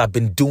 because I've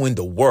been doing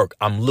the work.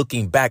 I'm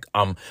looking back.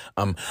 I'm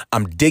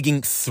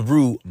digging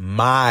through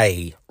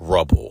my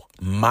rubble,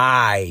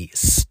 my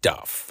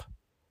stuff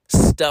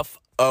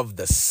of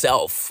the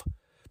self.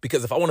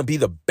 Because if I want to be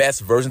the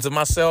best versions of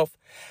myself,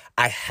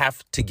 I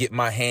have to get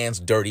my hands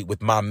dirty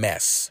with my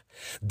mess.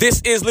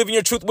 This is Living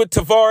Your Truth with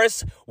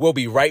Tavares. We'll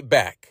be right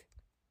back.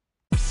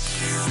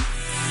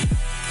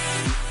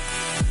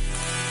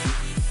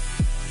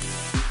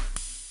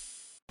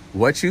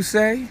 What you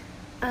say?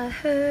 I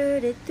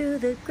heard it through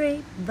the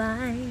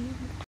grapevine.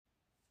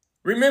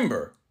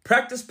 Remember,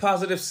 practice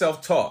positive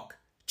self-talk.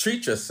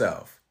 Treat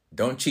yourself.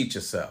 Don't cheat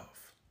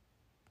yourself.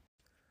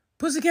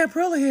 Pussycat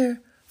Perla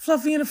here.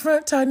 Fluffy in the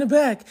front, tight in the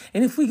back.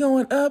 And if we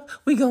going up,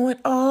 we going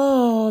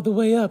all the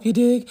way up, you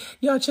dig?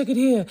 Y'all check it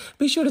here.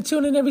 Be sure to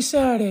tune in every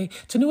Saturday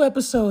to new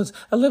episodes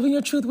of Living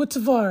Your Truth with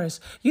Tavares.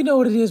 You know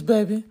what it is,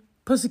 baby.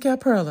 Pussycat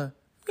Perla.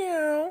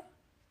 Meow.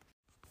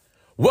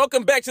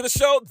 Welcome back to the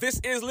show. This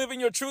is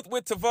Living Your Truth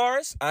with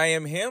Tavares. I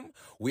am him.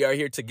 We are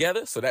here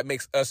together, so that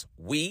makes us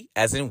we,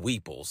 as in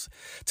weeples.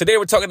 Today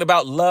we're talking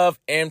about love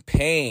and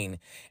pain.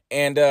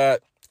 And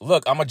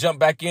look, I'm going to jump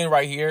back in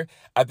right here.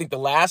 I think the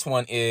last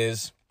one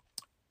is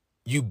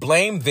you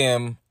blame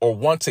them or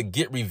want to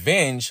get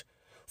revenge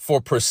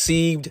for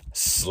perceived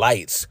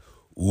slights.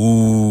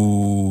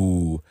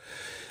 Ooh.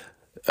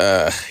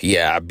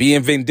 Yeah,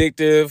 being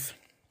vindictive,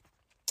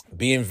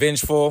 being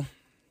vengeful.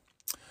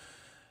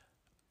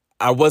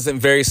 I wasn't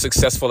very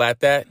successful at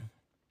that.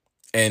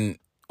 And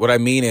what I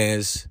mean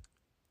is,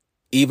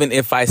 even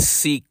if I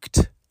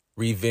seeked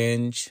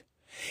revenge,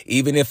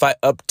 even if I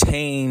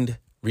obtained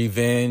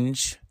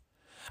revenge,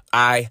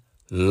 I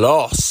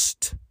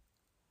lost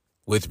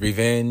with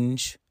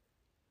revenge.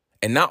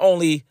 And not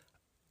only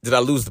did I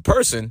lose the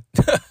person,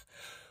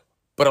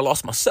 but I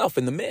lost myself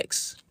in the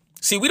mix.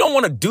 See, we don't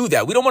want to do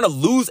that. We don't want to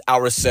lose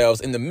ourselves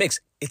in the mix.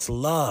 It's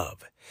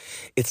love.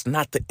 It's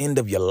not the end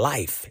of your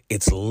life.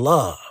 It's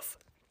love.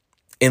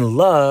 In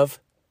love,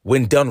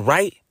 when done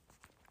right,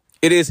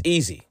 it is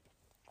easy.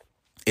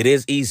 It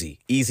is easy.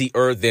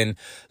 Easier than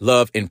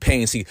love and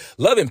pain. See,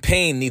 love and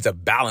pain needs a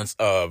balance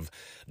of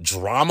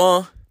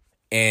drama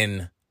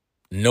and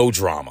no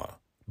drama.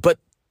 But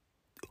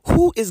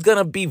who is going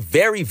to be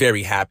very,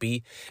 very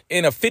happy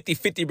in a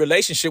 50-50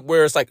 relationship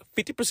where it's like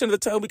 50% of the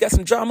time we got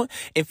some drama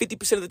and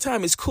 50% of the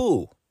time it's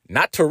cool?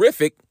 Not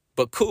terrific,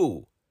 but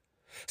cool.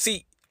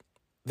 See,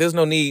 there's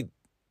no need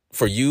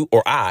for you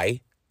or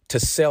I to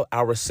sell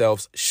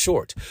ourselves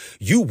short.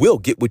 You will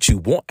get what you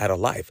want out of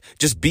life.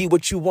 Just be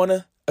what you want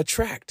to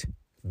attract.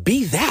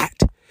 Be that.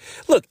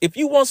 Look, if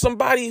you want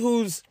somebody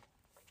who's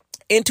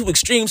into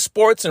extreme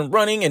sports and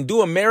running and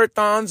doing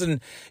marathons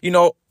and,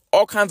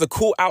 all kinds of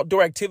cool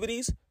outdoor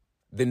activities,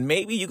 then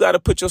maybe you got to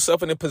put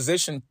yourself in a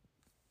position.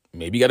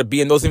 Maybe you got to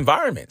be in those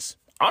environments.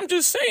 I'm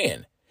just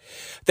saying.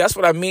 That's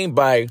what I mean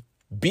by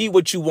be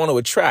what you want to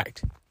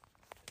attract.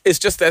 It's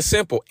just that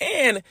simple.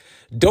 And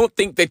don't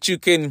think that you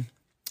can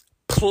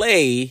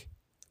play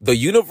the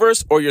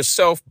universe or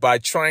yourself by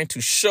trying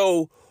to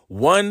show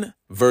one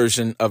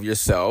version of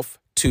yourself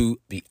to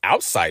the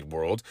outside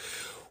world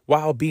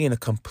while being a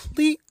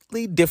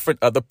completely different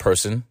other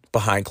person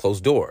behind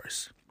closed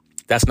doors.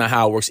 That's not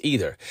how it works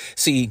either.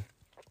 See,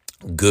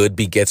 good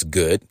begets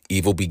good,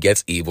 evil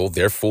begets evil.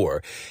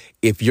 Therefore,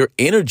 if your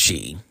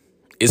energy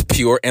is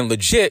pure and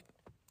legit,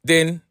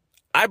 then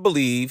I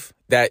believe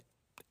that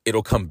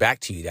it'll come back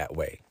to you that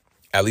way.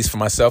 At least for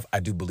myself, I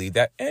do believe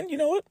that. And you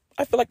know what?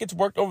 I feel like it's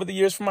worked over the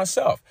years for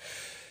myself.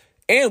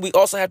 And we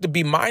also have to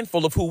be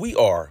mindful of who we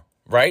are,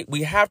 right?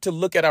 We have to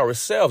look at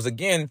ourselves.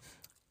 Again,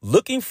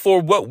 looking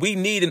for what we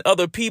need in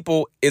other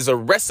people is a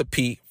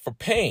recipe for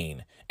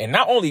pain. And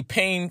not only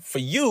pain for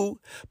you,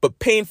 but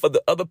pain for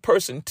the other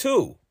person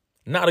too.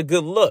 Not a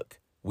good look.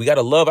 We got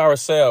to love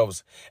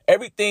ourselves.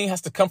 Everything has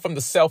to come from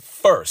the self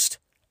first.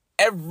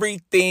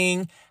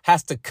 Everything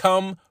has to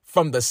come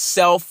from the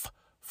self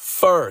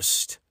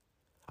first.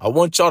 I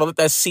want y'all to let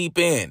that seep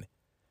in.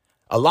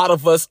 A lot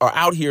of us are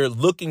out here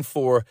looking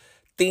for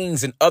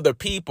things in other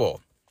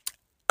people.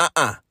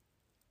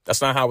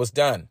 That's not how it's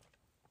done.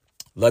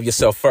 Love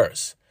yourself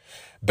first.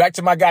 Back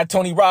to my guy,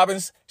 Tony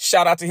Robbins.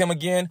 Shout out to him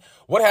again.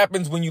 What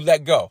happens when you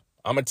let go?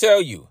 I'm going to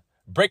tell you.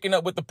 Breaking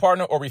up with the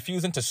partner or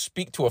refusing to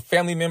speak to a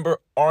family member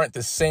aren't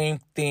the same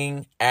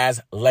thing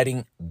as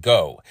letting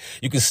go.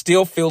 You can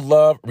still feel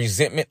love,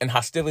 resentment, and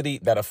hostility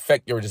that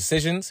affect your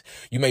decisions.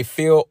 You may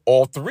feel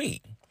all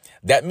three.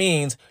 That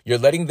means you're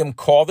letting them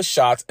call the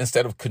shots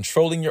instead of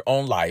controlling your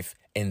own life,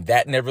 and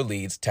that never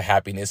leads to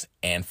happiness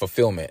and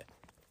fulfillment.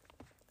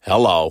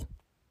 Hello.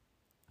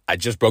 I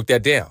just broke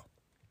that down.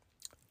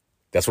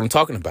 That's what I'm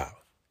talking about.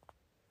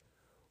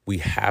 We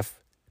have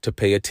to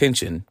pay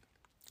attention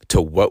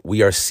to what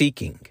we are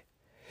seeking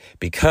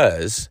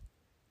because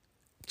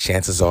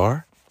chances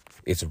are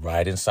it's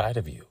right inside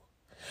of you.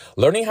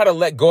 Learning how to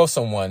let go of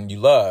someone you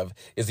love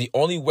is the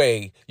only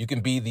way you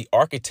can be the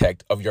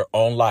architect of your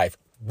own life.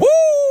 Woo!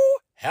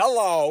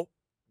 Hello.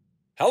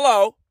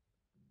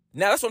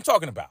 Now that's what I'm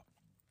talking about.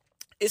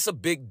 It's a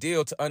big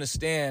deal to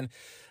understand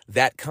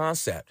that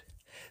concept.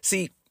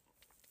 See,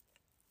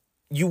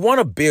 you want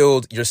to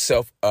build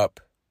yourself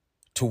up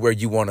to where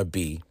you want to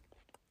be.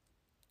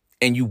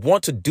 And you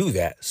want to do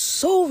that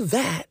so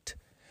that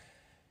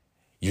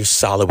you're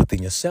solid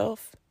within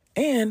yourself.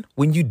 And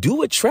when you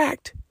do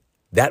attract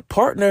that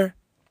partner,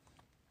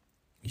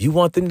 you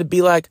want them to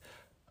be like,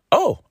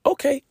 oh,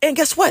 okay. And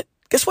guess what?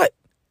 Guess what?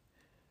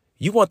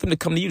 You want them to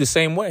come to you the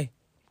same way.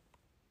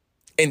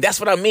 And that's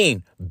what I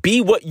mean. Be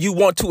what you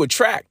want to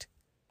attract.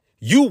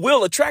 You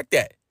will attract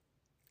that.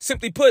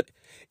 Simply put,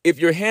 if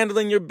you're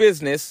handling your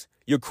business,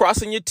 you're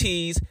crossing your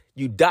T's,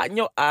 you dotting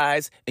your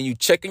I's, and you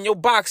checking your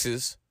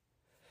boxes,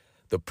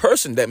 the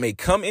person that may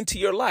come into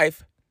your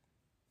life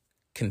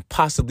can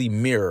possibly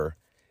mirror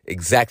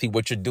exactly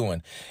what you're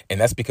doing. And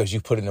that's because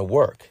you've put in the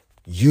work.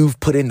 You've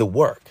put in the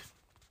work.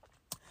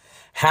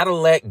 How to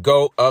let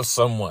go of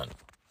someone.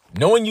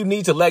 Knowing you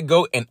need to let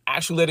go and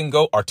actually letting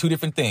go are two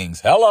different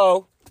things.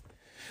 Hello.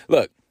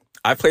 Look,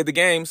 I've played the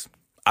games.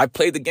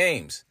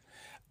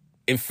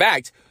 In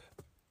fact,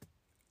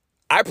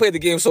 I played the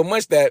game so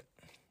much that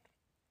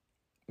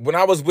when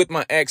I was with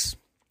my ex,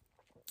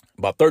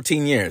 about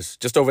 13 years,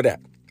 just over that,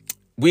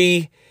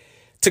 we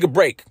took a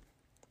break.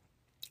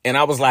 And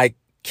I was like,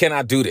 can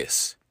I do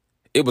this?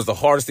 It was the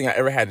hardest thing I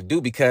ever had to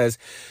do because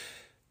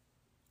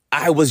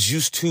I was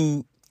used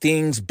to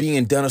things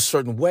being done a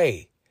certain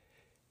way.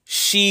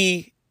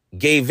 She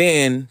gave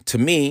in to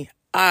me.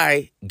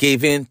 I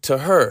gave in to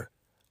her.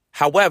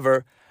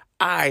 However,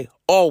 I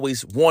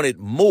always wanted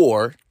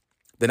more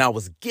than I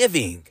was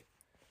giving.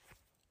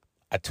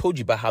 I told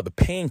you about how the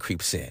pain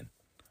creeps in.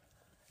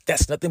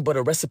 That's nothing but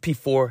a recipe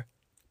for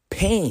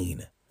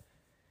pain.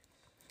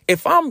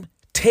 If I'm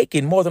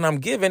taking more than I'm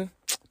giving,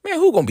 man,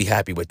 who gonna be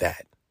happy with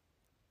that?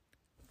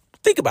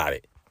 Think about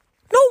it.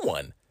 No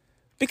one.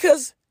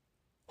 Because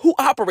who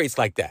operates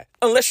like that?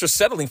 Unless you're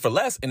settling for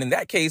less. And in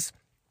that case,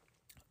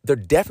 there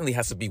definitely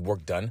has to be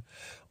work done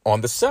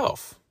on the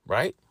self,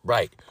 right?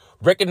 Right.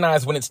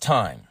 Recognize when it's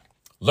time.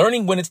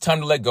 Learning when it's time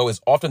to let go is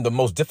often the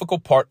most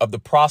difficult part of the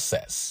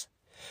process.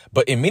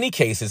 But in many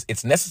cases,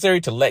 it's necessary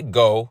to let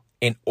go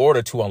in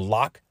order to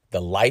unlock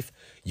the life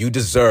you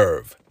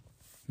deserve.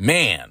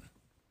 Man,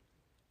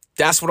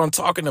 that's what I'm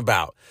talking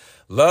about.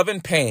 Love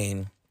and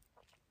pain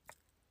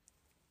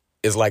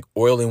is like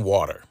oil and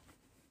water.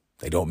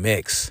 They don't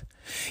mix.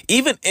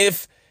 Even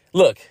if,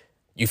 look,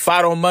 you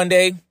fight on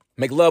Monday,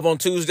 make love on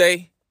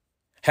Tuesday,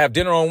 have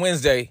dinner on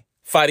Wednesday,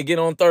 fight again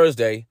on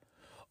Thursday,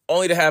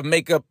 only to have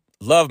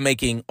love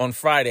making on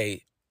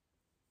Friday,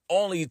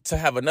 only to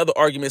have another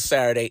argument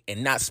Saturday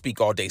and not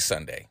speak all day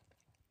Sunday.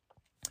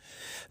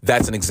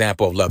 That's an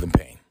example of love and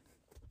pain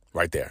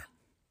right there.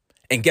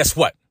 And guess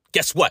what?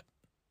 Guess what?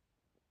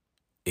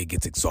 It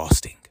gets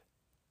exhausting.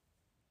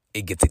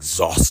 It gets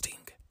exhausting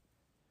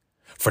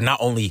for not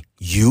only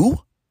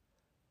you,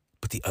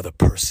 but the other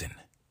person.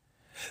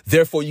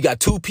 Therefore, you got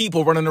two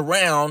people running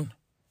around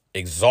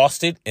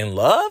exhausted in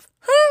love?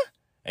 Huh?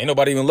 Ain't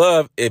nobody in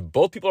love. If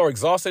both people are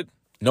exhausted,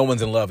 no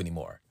one's in love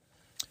anymore.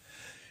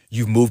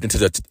 You've moved into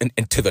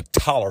the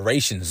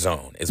toleration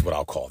zone is what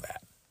I'll call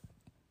that.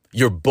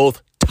 You're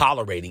both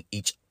tolerating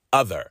each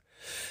other.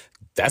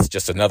 That's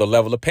just another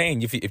level of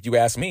pain. If you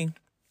ask me,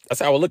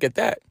 that's how I look at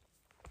that.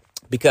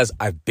 Because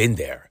I've been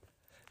there.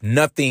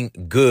 Nothing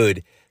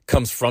good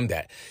comes from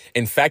that.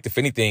 In fact, if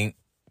anything,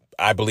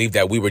 I believe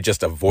that we were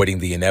just avoiding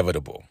the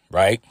inevitable,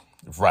 right?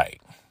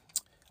 Right.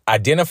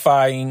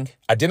 Identify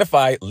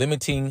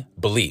limiting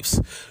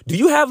beliefs. Do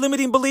you have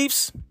limiting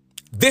beliefs?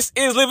 This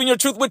is Living Your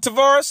Truth with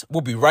Tavares.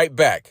 We'll be right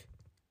back.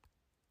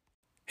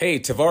 Hey,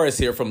 Tavares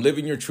here from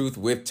Living Your Truth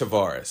with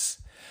Tavares.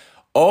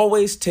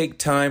 Always take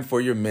time for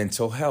your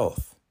mental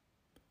health.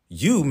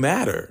 You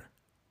matter.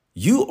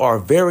 You are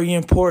very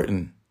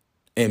important.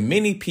 And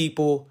many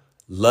people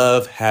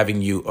love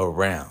having you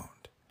around.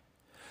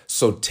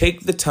 So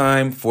take the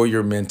time for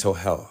your mental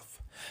health.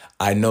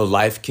 I know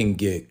life can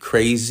get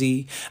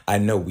crazy. I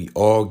know we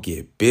all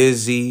get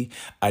busy.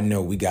 I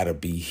know we got to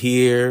be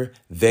here,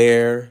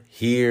 there,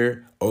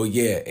 here. Oh,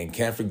 yeah. And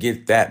can't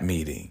forget that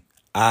meeting.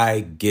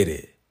 I get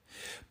it.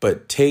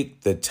 But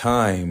take the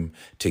time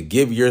to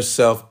give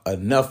yourself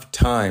enough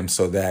time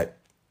so that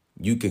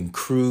you can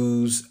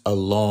cruise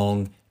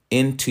along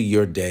into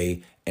your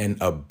day and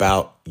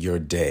about your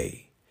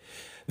day.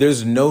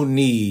 There's no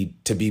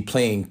need to be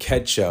playing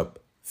catch up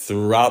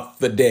throughout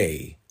the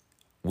day.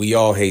 We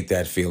all hate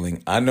that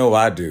feeling. I know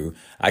I do.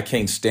 I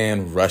can't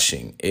stand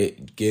rushing.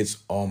 It gets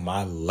on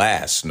my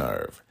last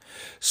nerve.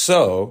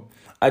 So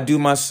I do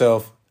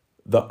myself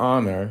the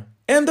honor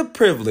and the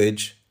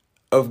privilege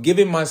of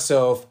giving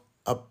myself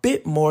a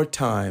bit more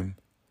time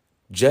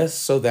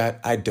just so that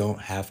I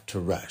don't have to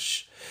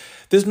rush.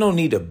 There's no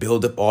need to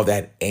build up all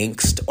that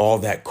angst, all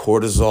that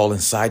cortisol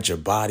inside your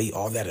body,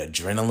 all that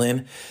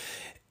adrenaline.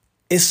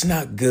 It's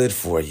not good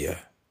for you.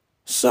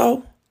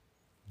 So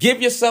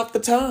give yourself the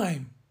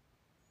time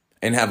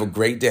and have a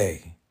great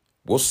day.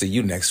 We'll see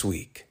you next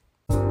week.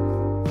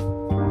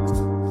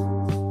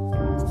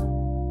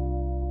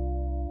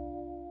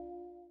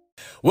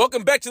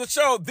 Welcome back to the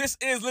show. This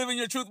is Living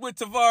Your Truth with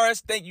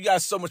Tavares. Thank you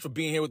guys so much for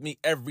being here with me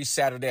every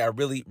Saturday. I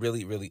really,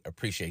 really, really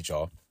appreciate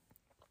y'all.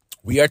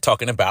 We are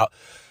talking about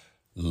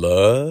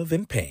love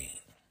and pain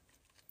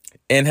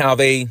and how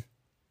they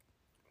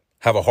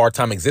have a hard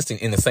time existing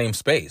in the same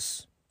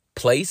space,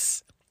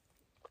 place,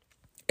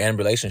 and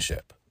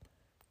relationship.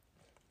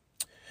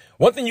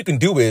 One thing you can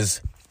do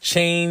is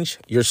change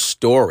your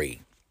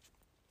story.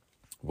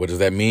 What does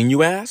that mean,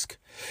 you ask?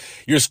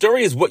 Your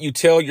story is what you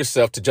tell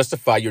yourself to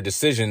justify your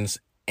decisions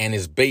and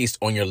is based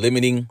on your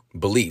limiting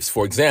beliefs.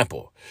 For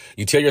example,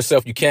 you tell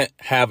yourself you can't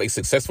have a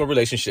successful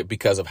relationship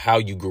because of how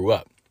you grew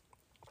up.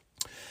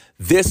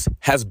 This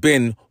has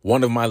been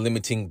one of my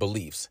limiting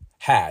beliefs,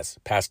 past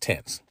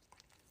tense,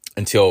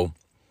 until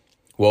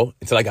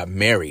I got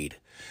married.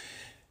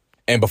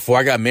 And before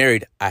I got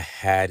married, I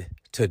had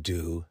to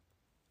do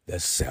the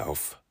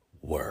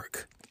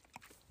self-work.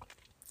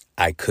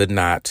 I could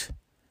not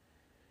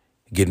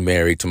get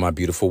married to my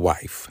beautiful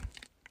wife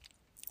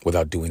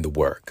without doing the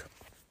work.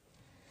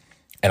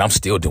 And I'm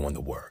still doing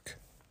the work.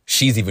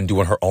 She's even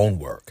doing her own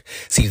work.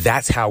 See,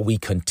 that's how we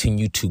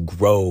continue to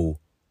grow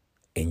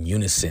in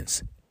unison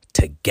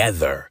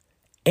together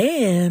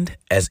and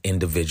as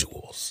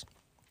individuals.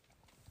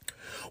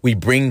 We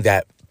bring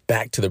that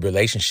back to the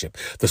relationship.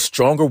 The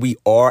stronger we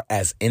are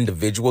as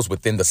individuals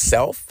within the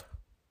self,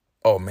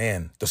 oh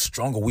man, the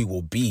stronger we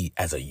will be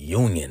as a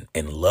union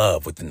in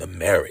love within the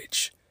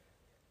marriage.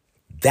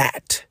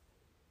 That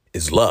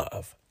is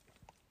love.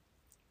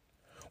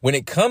 When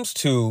it comes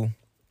to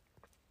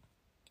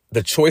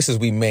the choices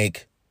we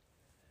make,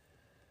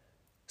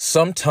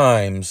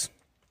 sometimes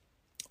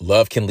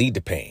love can lead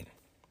to pain.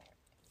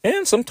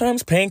 And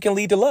sometimes pain can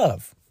lead to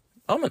love.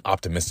 I'm an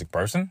optimistic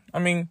person. I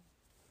mean,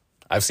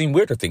 I've seen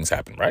weirder things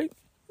happen, right?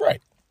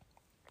 Right.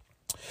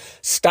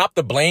 Stop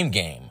the blame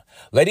game.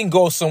 Letting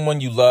go of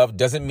someone you love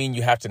doesn't mean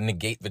you have to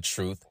negate the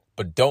truth,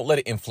 but don't let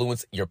it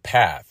influence your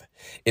path.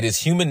 It is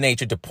human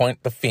nature to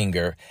point the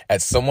finger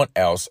at someone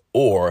else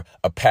or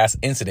a past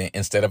incident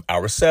instead of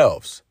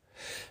ourselves.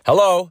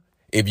 Hello,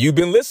 if you've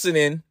been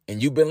listening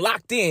and you've been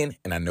locked in,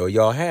 and I know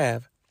y'all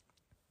have,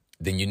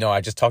 then you know I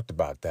just talked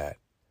about that.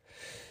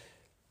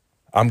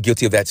 I'm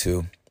guilty of that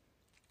too.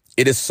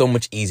 It is so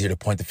much easier to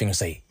point the finger and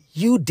say,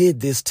 you did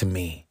this to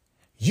me.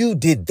 You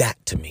did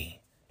that to me.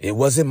 It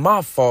wasn't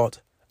my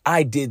fault.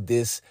 I did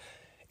this,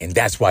 and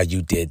that's why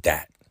you did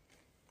that.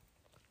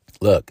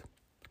 Look,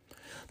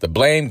 the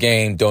blame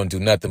game don't do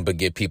nothing but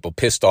get people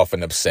pissed off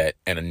and upset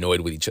and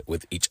annoyed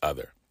with each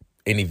other.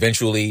 And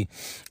eventually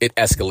it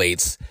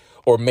escalates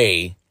or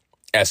may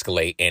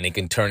escalate, and it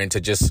can turn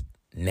into just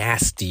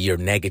nasty or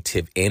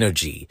negative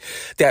energy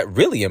that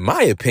really, in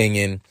my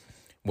opinion,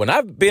 when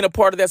I've been a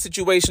part of that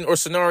situation or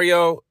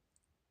scenario,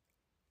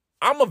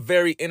 I'm a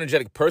very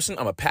energetic person.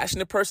 I'm a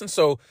passionate person.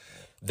 So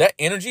that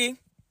energy,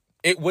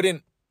 it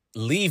wouldn't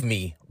leave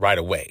me right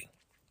away.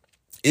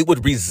 It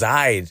would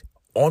reside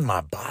on my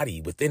body,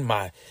 within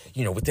my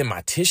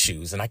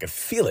tissues, and I could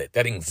feel it.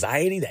 That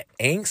anxiety, that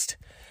angst,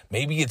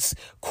 maybe it's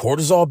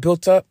cortisol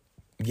built up.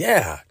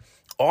 Yeah.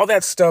 All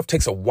that stuff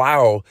takes a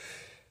while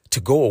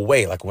to go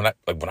away. Like when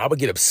I would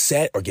get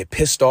upset or get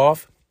pissed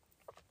off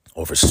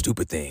over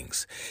stupid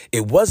things,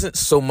 it wasn't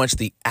so much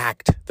the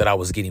act that I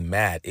was getting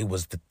mad. It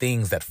was the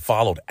things that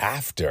followed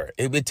after.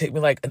 It would take me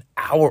like an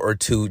hour or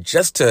two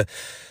just to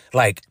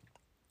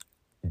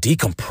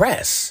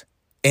decompress.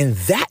 And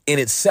that in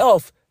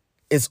itself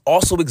is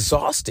also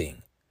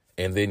exhausting.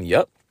 And then,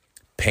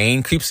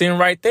 pain creeps in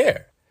right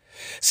there.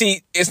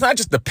 See, it's not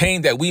just the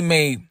pain that we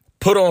may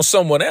put on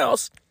someone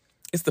else.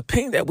 It's the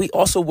pain that we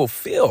also will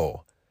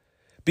feel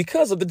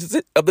because of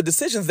the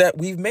decisions that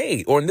we've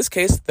made, or in this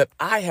case, that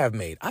I have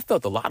made. I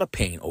felt a lot of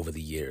pain over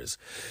the years.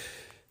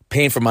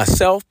 Pain for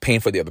myself, pain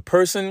for the other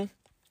person.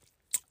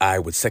 I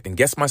would second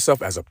guess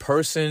myself as a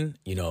person.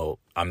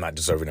 I'm not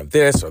deserving of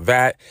this or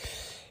that.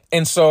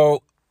 And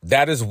so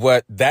that is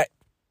what that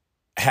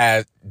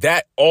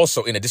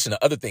also, in addition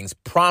to other things,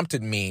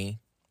 prompted me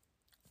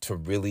to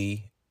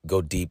really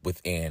go deep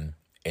within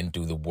and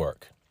do the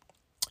work.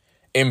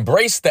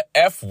 Embrace the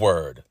F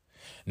word.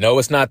 No,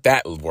 it's not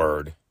that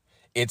word.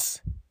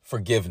 It's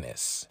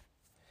forgiveness.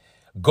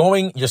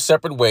 Going your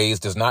separate ways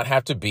does not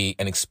have to be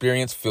an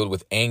experience filled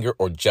with anger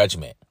or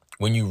judgment.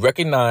 When you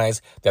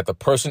recognize that the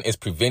person is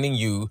preventing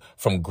you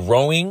from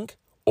growing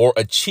or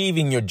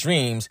achieving your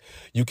dreams,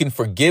 you can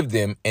forgive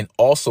them and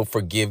also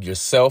forgive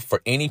yourself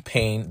for any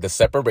pain the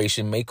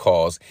separation may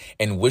cause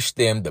and wish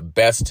them the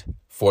best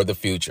for the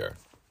future.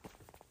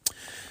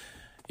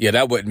 Yeah,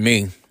 that wasn't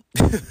me.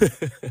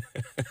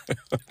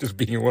 Just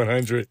being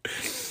 100.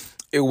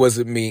 It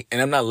wasn't me.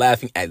 And I'm not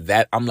laughing at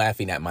that. I'm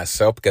laughing at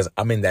myself because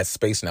I'm in that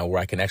space now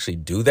where I can actually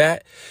do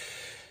that.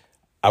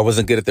 I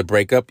wasn't good at the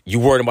breakup. You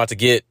weren't about to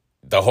get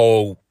the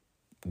whole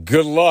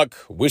good luck,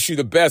 wish you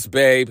the best,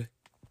 babe.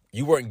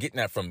 You weren't getting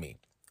that from me.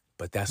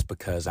 But that's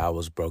because I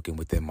was broken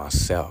within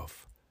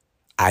myself.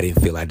 I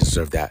didn't feel I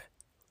deserved that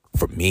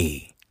for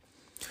me.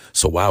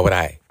 So why would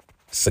I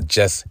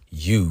suggest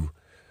you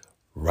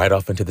ride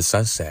off into the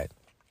sunset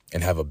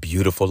and have a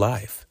beautiful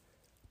life?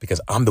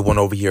 Because I'm the one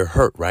over here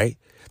hurt, right?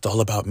 It's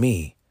all about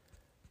me.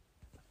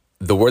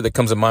 The word that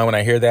comes to mind when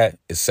I hear that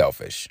is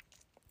selfish.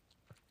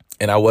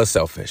 And I was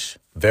selfish.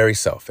 Very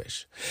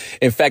selfish.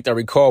 In fact, I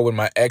recall when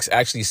my ex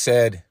actually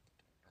said,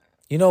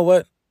 you know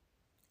what?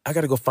 I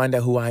got to go find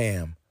out who I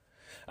am.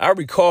 I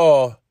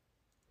recall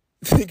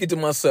thinking to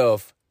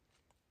myself,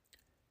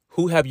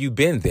 who have you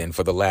been then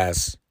for the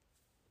last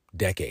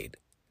decade?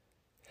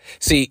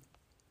 See,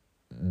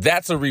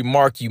 that's a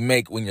remark you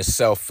make when you're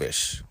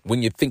selfish,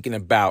 when you're thinking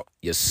about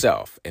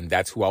yourself. And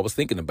that's who I was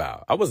thinking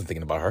about. I wasn't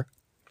thinking about her.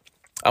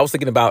 I was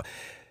thinking about,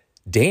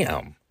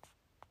 damn,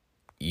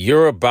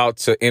 you're about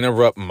to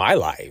interrupt my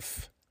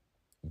life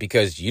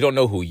because you don't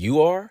know who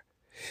you are.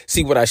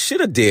 See, what I should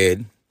have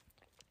did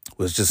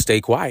was just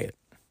stay quiet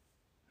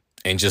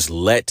and just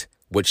let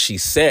what she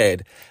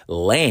said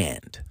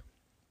land.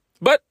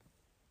 But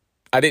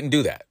I didn't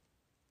do that.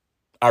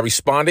 I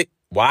responded.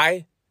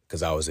 Why?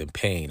 Because I was in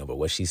pain over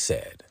what she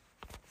said.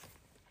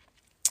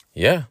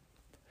 Yeah.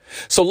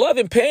 So love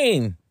and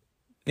pain.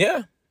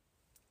 Yeah.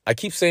 I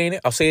keep saying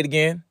it. I'll say it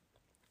again.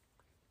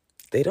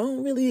 They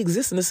don't really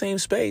exist in the same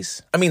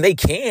space. I mean, they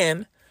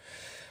can.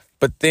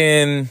 But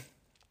then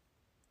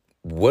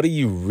what are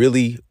you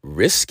really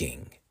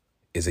risking?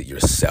 Is it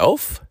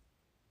yourself?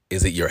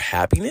 Is it your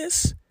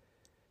happiness?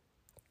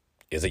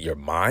 Is it your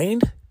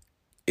mind?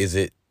 Is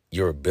it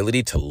your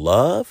ability to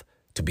love,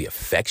 to be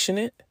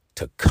affectionate,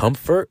 to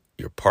comfort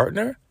your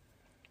partner?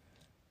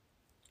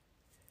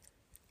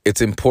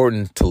 It's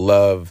important to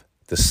love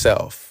the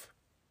self.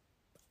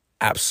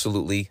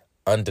 Absolutely,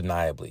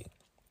 undeniably.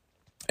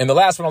 And the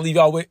last one I'll leave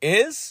y'all with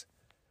is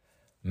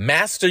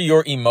master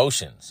your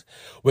emotions.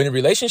 When a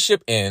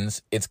relationship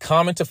ends, it's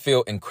common to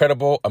feel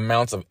incredible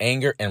amounts of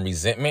anger and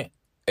resentment,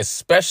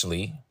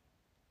 especially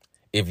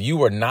if you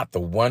were not the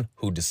one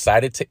who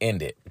decided to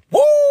end it.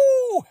 Woo!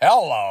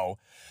 Hello.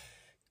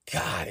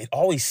 God, it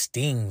always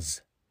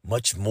stings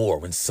much more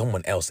when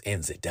someone else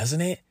ends it,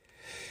 doesn't it?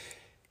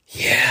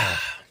 Yeah.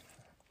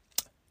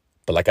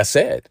 But like I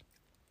said,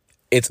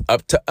 it's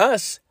up to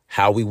us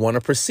how we want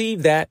to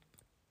perceive that.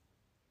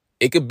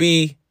 It could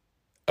be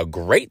a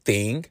great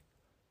thing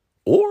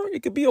or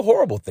it could be a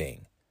horrible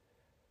thing.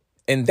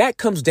 And that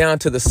comes down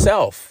to the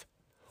self.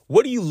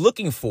 What are you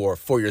looking for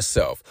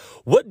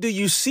yourself? What do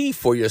you see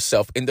for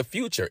yourself in the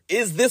future?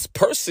 Is this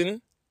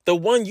person the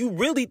one you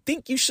really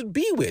think you should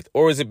be with?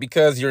 Or is it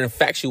because you're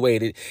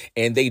infatuated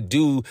and they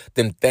do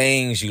them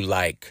things you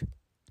like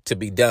to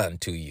be done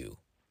to you?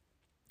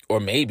 Or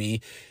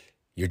maybe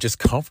you're just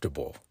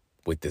comfortable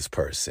with this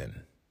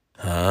person.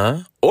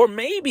 Huh? Or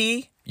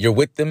maybe you're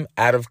with them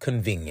out of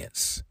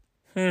convenience.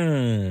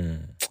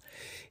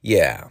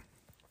 Yeah.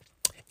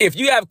 If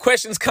you have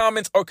questions,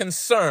 comments, or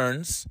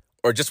concerns,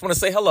 or just want to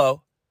say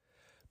hello,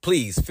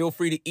 please feel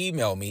free to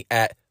email me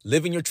at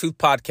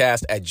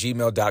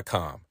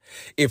livingyourtruthpodcast@gmail.com.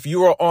 If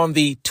you are on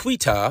the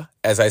Twitter,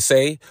 as I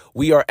say,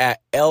 we are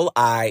at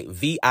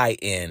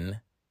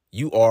LIVIN,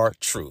 you are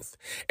truth.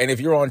 And if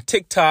you're on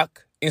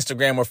TikTok,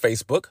 Instagram, or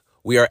Facebook,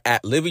 we are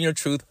at Living Your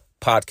Truth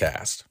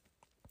Podcast.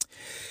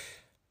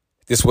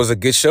 This was a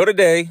good show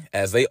today,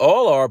 as they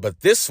all are, but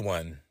this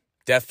one,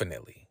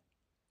 definitely.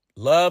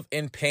 Love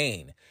and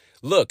pain.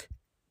 Look,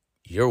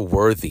 you're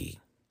worthy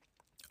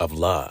of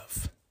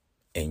love,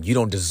 and you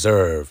don't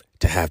deserve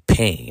to have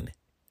pain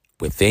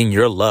within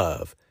your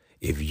love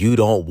if you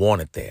don't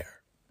want it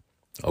there.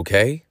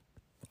 Okay?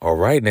 All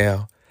right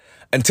now.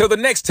 Until the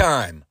next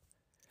time,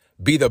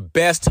 be the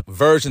best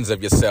versions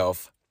of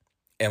yourself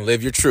and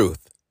live your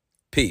truth.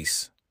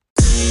 Peace.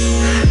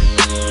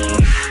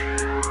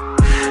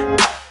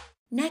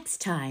 Next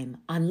time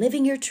on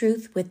Living Your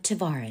Truth with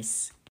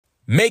Tavares.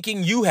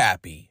 Making you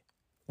happy.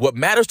 What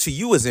matters to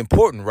you is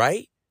important,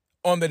 right?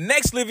 On the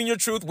next Living Your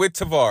Truth with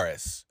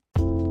Tavares.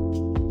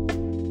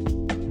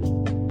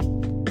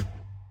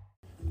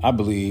 I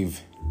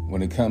believe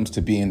when it comes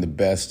to being the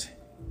best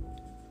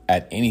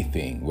at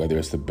anything, whether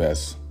it's the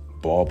best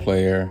ball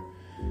player,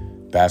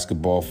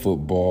 basketball,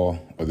 football,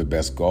 or the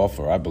best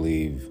golfer, I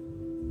believe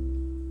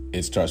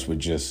it starts with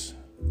just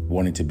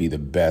wanting to be the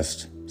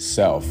best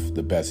self,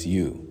 the best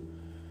you.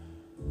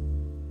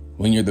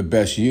 When you're the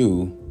best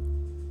you,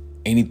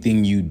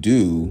 anything you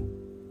do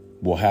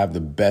will have the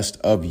best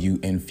of you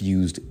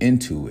infused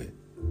into it.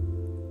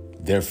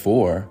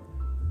 Therefore,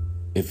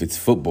 if it's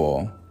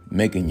football,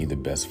 making you the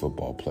best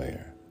football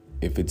player.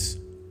 If it's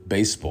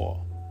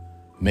baseball,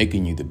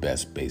 making you the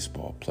best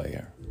baseball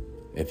player.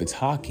 If it's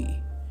hockey,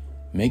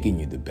 making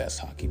you the best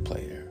hockey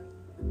player.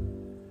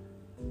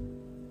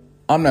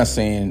 I'm not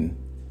saying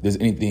there's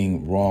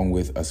anything wrong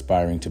with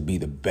aspiring to be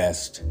the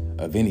best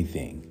of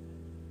anything.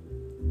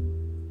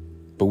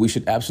 But we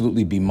should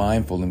absolutely be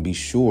mindful and be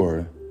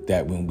sure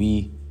that when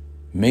we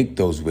make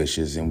those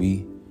wishes and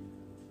we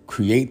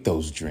create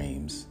those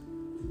dreams,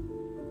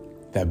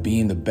 that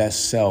being the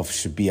best self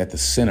should be at the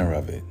center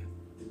of it.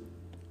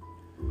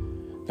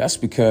 That's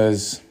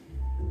because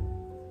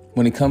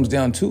when it comes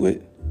down to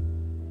it,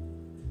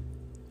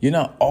 you're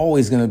not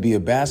always going to be a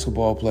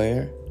basketball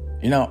player.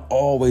 You're not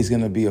always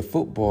going to be a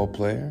football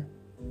player.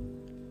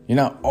 You're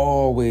not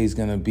always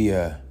going to be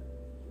a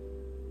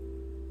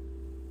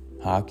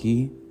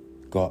hockey,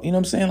 golf. You know what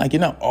I'm saying? Like,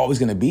 you're not always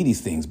going to be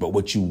these things, but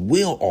what you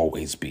will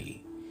always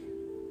be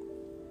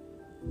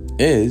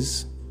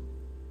is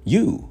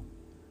you.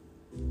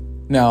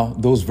 Now,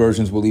 those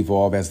versions will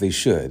evolve as they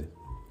should.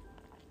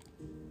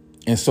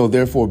 And so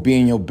therefore,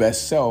 being your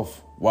best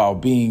self while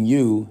being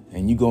you,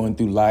 and you going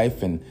through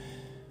life and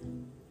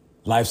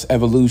life's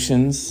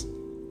evolutions,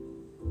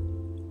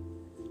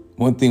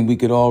 one thing we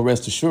could all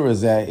rest assured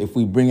is that if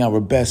we bring our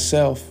best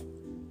self,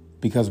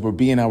 because we're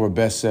being our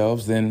best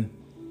selves, then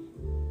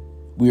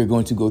we are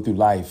going to go through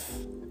life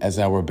as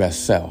our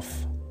best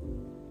self.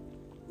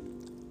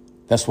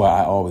 That's why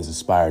I always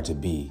aspire to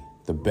be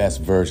the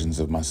best versions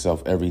of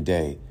myself every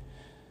day.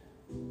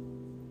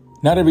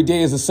 Not every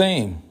day is the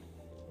same.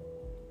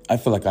 I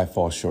feel like I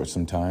fall short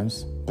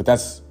sometimes, but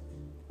that's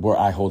where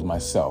I hold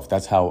myself.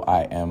 That's how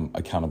I am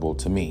accountable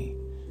to me.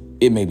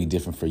 It may be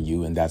different for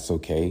you, and that's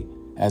okay,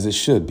 as it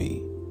should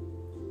be.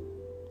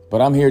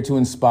 But I'm here to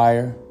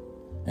inspire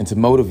and to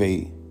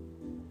motivate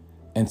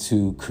and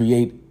to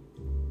create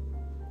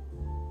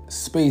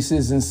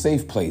spaces and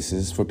safe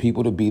places for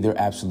people to be their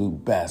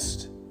absolute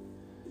best,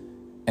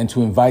 and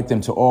to invite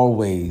them to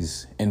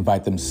always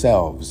invite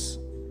themselves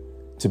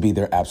to be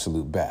their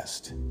absolute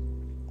best.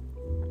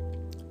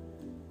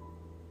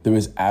 There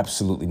is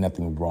absolutely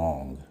nothing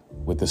wrong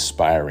with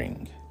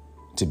aspiring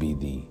to be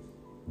the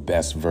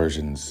best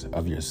versions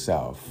of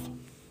yourself.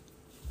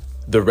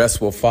 The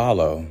rest will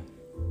follow.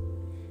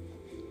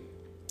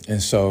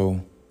 And so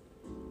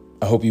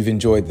I hope you've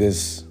enjoyed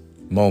this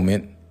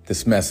moment,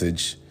 this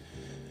message.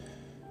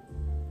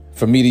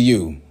 From me to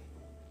you,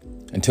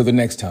 until the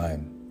next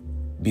time,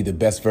 be the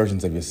best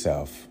versions of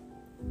yourself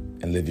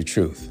and live your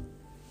truth.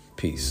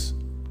 Peace.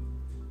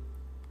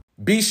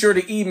 Be sure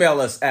to email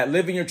us at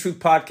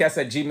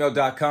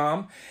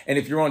livingyourtruthpodcast@gmail.com. And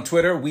if you're on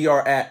Twitter, we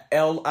are at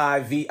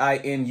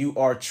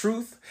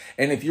LIVINUR-Truth.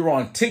 And if you're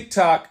on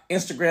TikTok,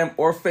 Instagram,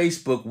 or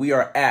Facebook, we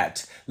are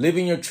at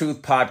Living Your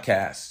Truth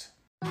Podcast.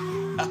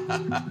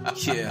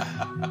 Yeah,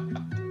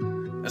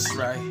 that's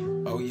right.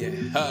 Oh yeah,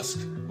 Husk,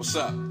 what's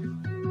up?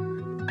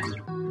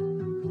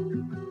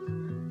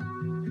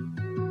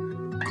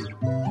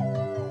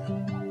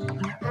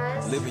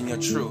 Living your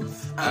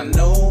truth. I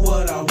know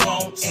what I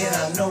want and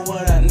I know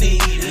what I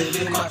need.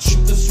 Living my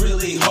truth is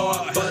really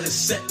hard, but it's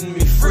setting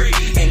me free.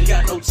 Ain't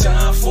got no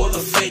time for the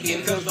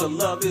faking, cause the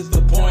love is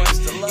the point.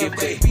 If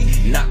they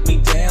knock me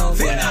down,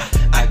 then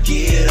I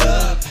get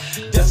up.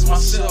 Dust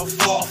myself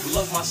off,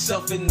 love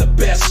myself in the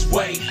best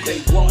way.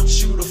 They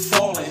want you to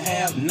fall and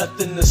have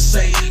nothing to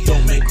say.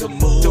 Don't make a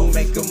move, don't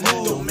make a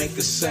move, don't make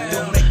a sound,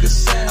 don't make a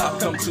sound. I've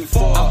come too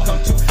far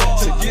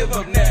to give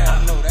up now.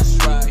 I know that's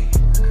right.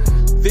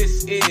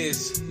 This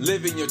is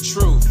Living Your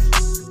Truth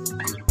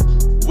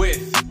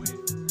with